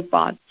spiritual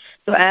path.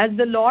 So as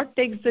the Lord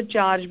takes the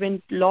charge,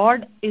 when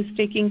Lord is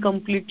taking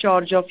complete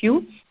charge of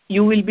you,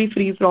 you will be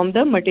free from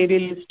the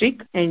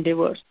materialistic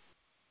endeavors.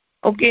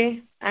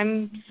 Okay,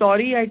 I'm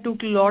sorry I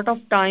took a lot of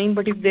time,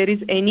 but if there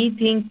is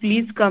anything,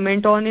 please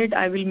comment on it.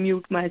 I will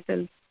mute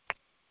myself.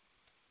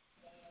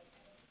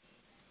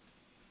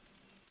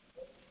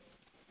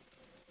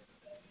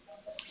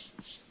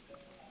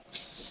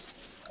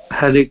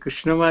 Hare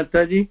Krishna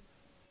Mataji.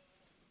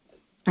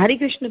 Hare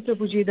Krishna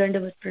Prabhuji,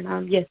 Dandavat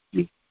Pranam. Yes,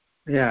 please.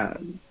 Yeah.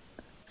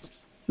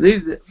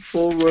 These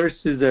 4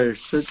 verses are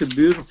such a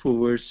beautiful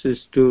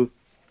verses to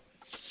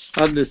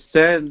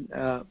understand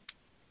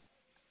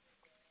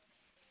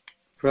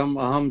from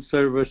Aham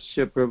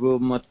Sarvasya Prabhu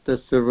Matta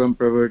Sarvam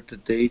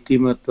Pravartate Iti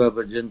Matva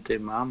Bhajante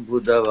Mam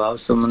Buddha Bhav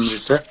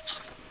Samanvita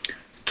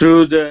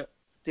through the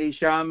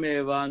Tesham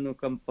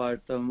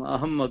Evanukampartam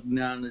Aham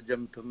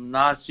Ajnanajamtam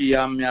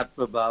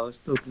Nasiyamyatva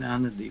Bhavastu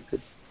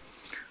Jnanadikas.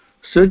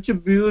 Such a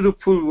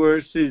beautiful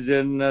verses,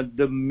 and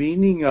the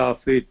meaning of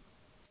it,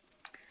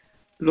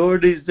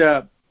 Lord, is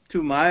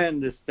to my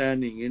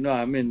understanding,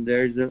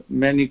 there's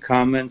many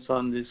comments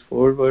on these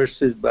 4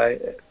 verses by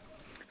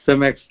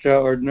some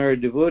extraordinary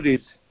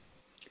devotees.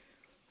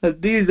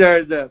 But these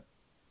are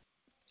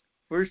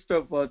first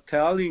of all,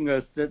 telling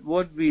us that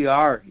what we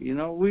are,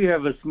 we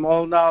have a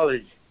small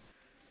knowledge.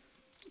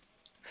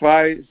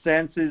 5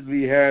 senses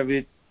we have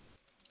it,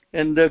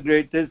 and the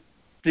greatest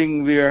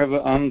thing we have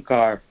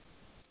ankar.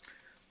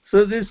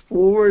 So these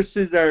 4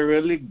 verses are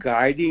really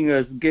guiding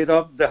us. Get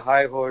off the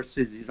high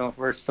horses,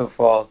 first of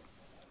all,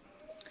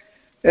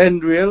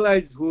 and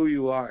realize who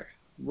you are,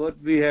 what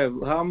we have,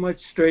 how much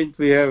strength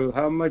we have,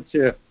 how much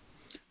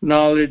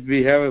knowledge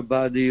we have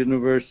about the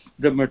universe,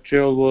 the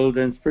material world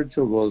and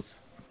spiritual worlds.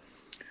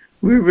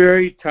 We're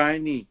very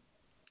tiny,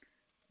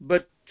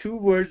 but 2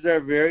 words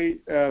are very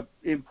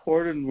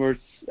important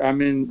words.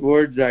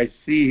 Words I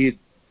see it: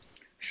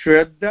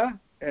 Shraddha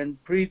and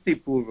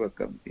Priti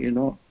Purvakam.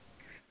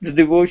 The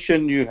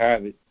devotion you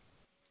have it.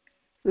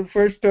 So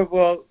first of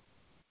all,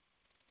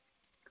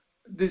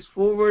 these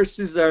 4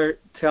 verses are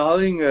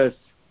telling us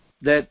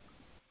that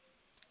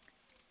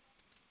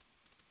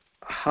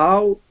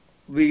how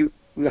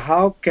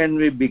can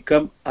we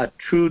become a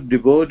true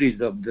devotees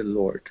of the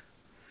Lord.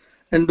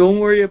 And don't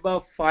worry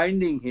about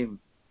finding Him.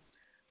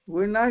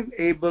 We're not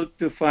able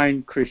to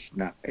find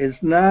Krishna. It's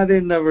not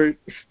in our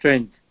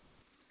strength.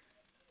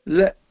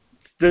 The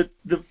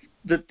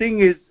thing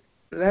is,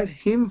 let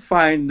Him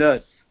find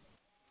us.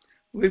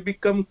 We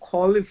become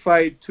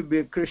qualified to be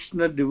a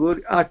Krishna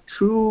devotee, a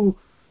true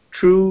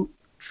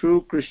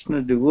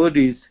Krishna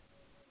devotees.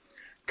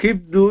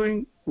 Keep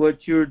doing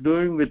what you're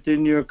doing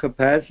within your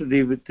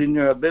capacity, within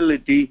your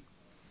ability,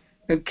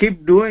 and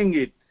keep doing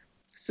it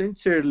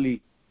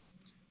sincerely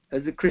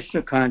as a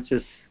Krishna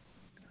conscious,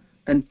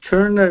 and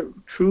turn a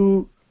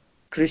true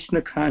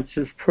Krishna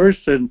conscious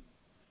person,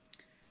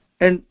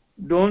 and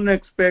don't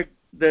expect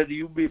that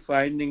you'll be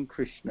finding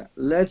Krishna.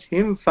 Let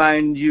Him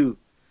find you.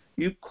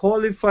 You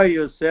qualify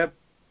yourself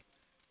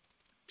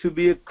to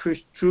be a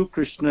true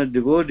Krishna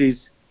devotees,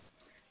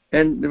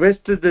 and the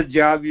rest of the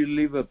job you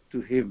leave up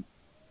to Him.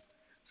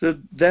 So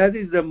that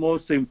is the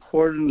most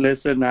important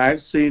lesson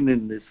I've seen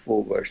in these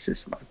 4 verses,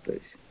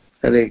 Mataji.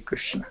 Hare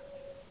Krishna.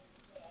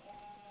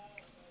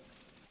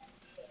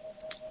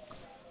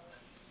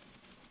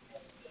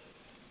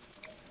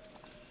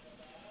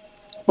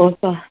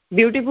 Awesome.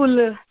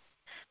 Beautiful,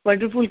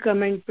 wonderful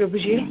comment,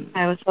 Prabhuji.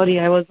 I was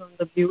on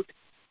the mute.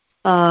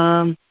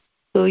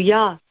 So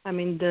yeah,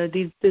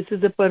 this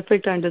is a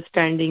perfect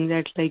understanding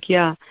that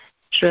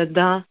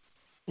Shraddha,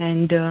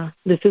 and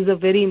this is a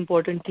very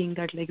important thing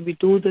that we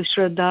do the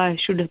Shraddha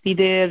should be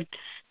there,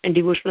 and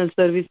devotional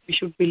service we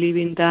should believe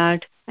in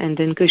that, and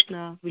then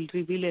Krishna will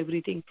reveal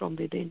everything from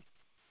within.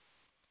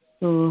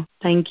 So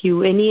thank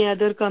you. Any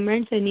other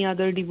comments? Any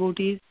other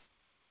devotees?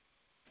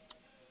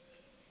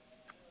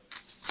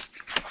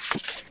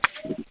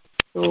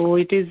 So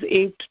it is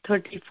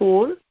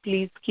 8:34.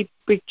 Please keep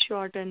it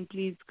short and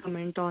please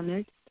comment on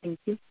it. Thank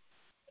you.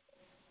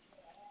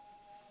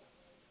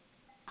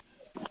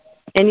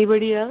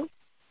 Anybody else?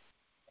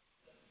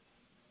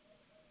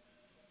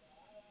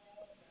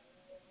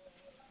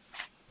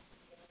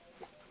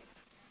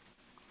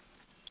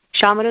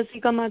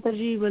 Shamarasika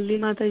Mataji, Valli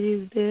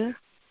Mataji is there.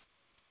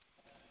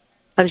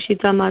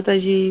 Harshita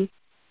Mataji.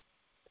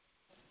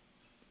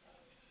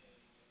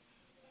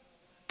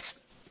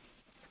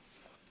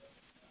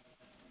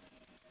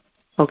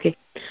 Okay.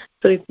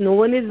 So if no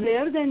one is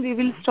there, then we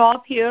will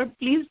stop here.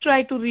 Please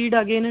try to read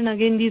again and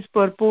again these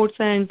purports,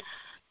 and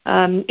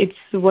it's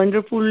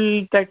wonderful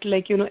that,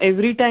 like,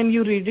 every time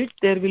you read it,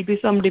 there will be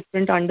some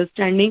different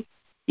understanding.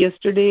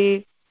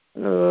 Yesterday,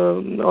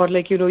 or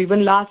like,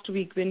 even last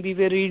week when we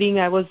were reading,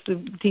 I was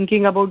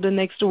thinking about the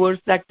next verse.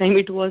 That time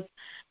it was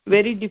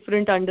very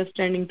different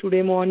understanding.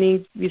 Today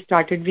morning we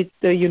started with,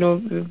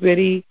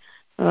 very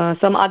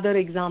some other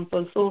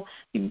examples. So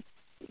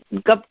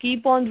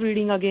keep on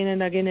reading again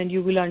and again, and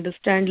you will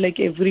understand, like,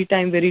 every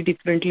time very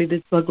differently,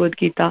 this Bhagavad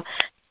Gita.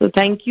 So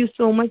thank you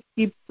so much.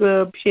 Keep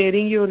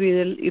sharing your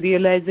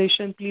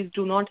realization. Please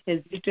do not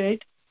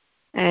hesitate.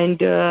 And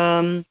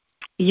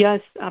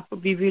yes, I'll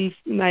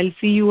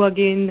see you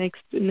again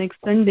next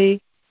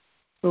Sunday.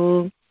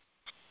 So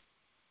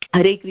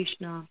Hare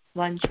Krishna.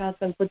 Vancha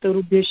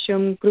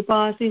kalpatarubhyasham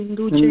kripa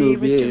sindhu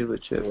Hindubhyeva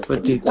cha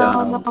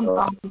patitanam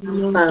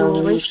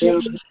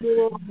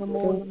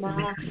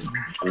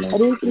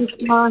Hare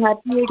Krishna.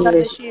 Happy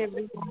Ekadashi,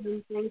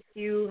 everyone. Thank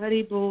you.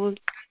 Hari Bol.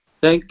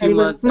 Thank you,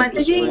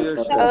 Mataji.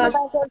 for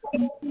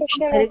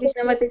your Hare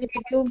Krishna Mataji, did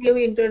you give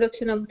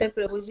introduction of the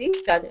Prabhuji?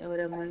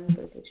 Raman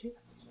Prabhuji.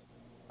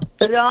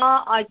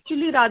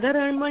 Actually,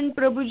 Radharaman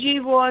Prabhuji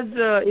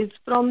is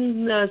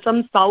from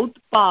some south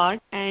part,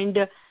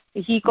 and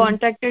he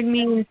contacted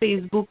me in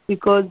Facebook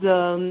because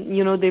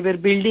they were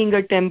building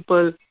a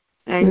temple,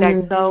 and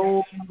that's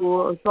how.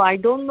 So I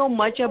don't know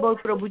much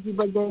about Prabhuji,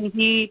 but then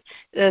he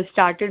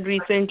started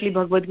recently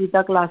Bhagavad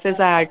Gita classes.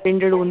 I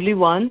attended only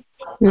one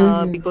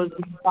because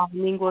the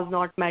timing was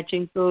not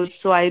matching. So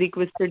I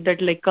requested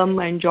that, like, come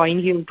and join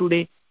him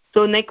today.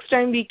 So next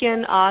time we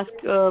can ask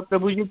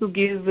Prabhuji to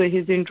give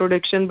his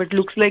introduction, but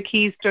looks like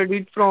he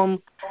studied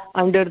from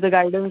under the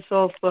guidance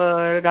of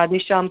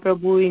Radhesham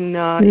Prabhu in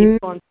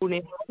ISKCON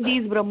Pune.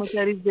 These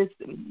brahmacharis,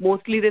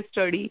 mostly they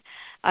study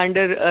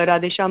under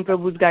Radhesham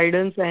Prabhu's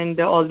guidance and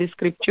all the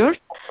scriptures.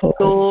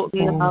 So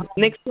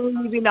next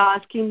time we will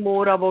ask him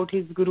more about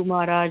his Guru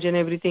Maharaj and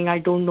everything. I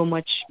don't know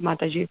much,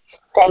 Mataji.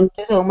 Thank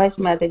you so much,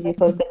 Mataji,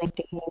 for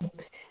connecting him.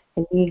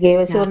 And he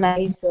gave us so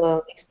nice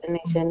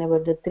explanation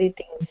about the three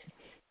things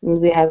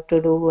we have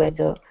to do as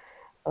a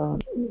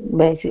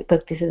Bhakti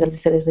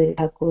Siddhanta Saraswati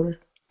Thakur,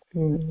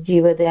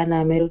 Jiva Daya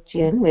Name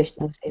Ruchi and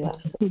Vaishnava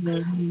Seva.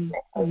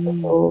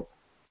 So,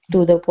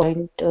 to the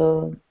point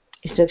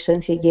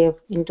instructions he gave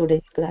in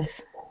today's class.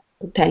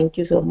 Thank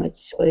you so much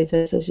for his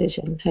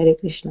association. Hare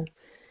Krishna.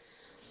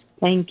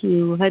 Thank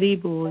you. Hari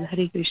Bol.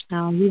 Hare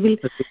Krishna.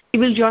 He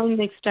will join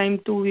next time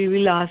too. We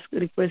will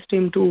request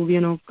him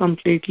to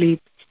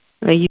completely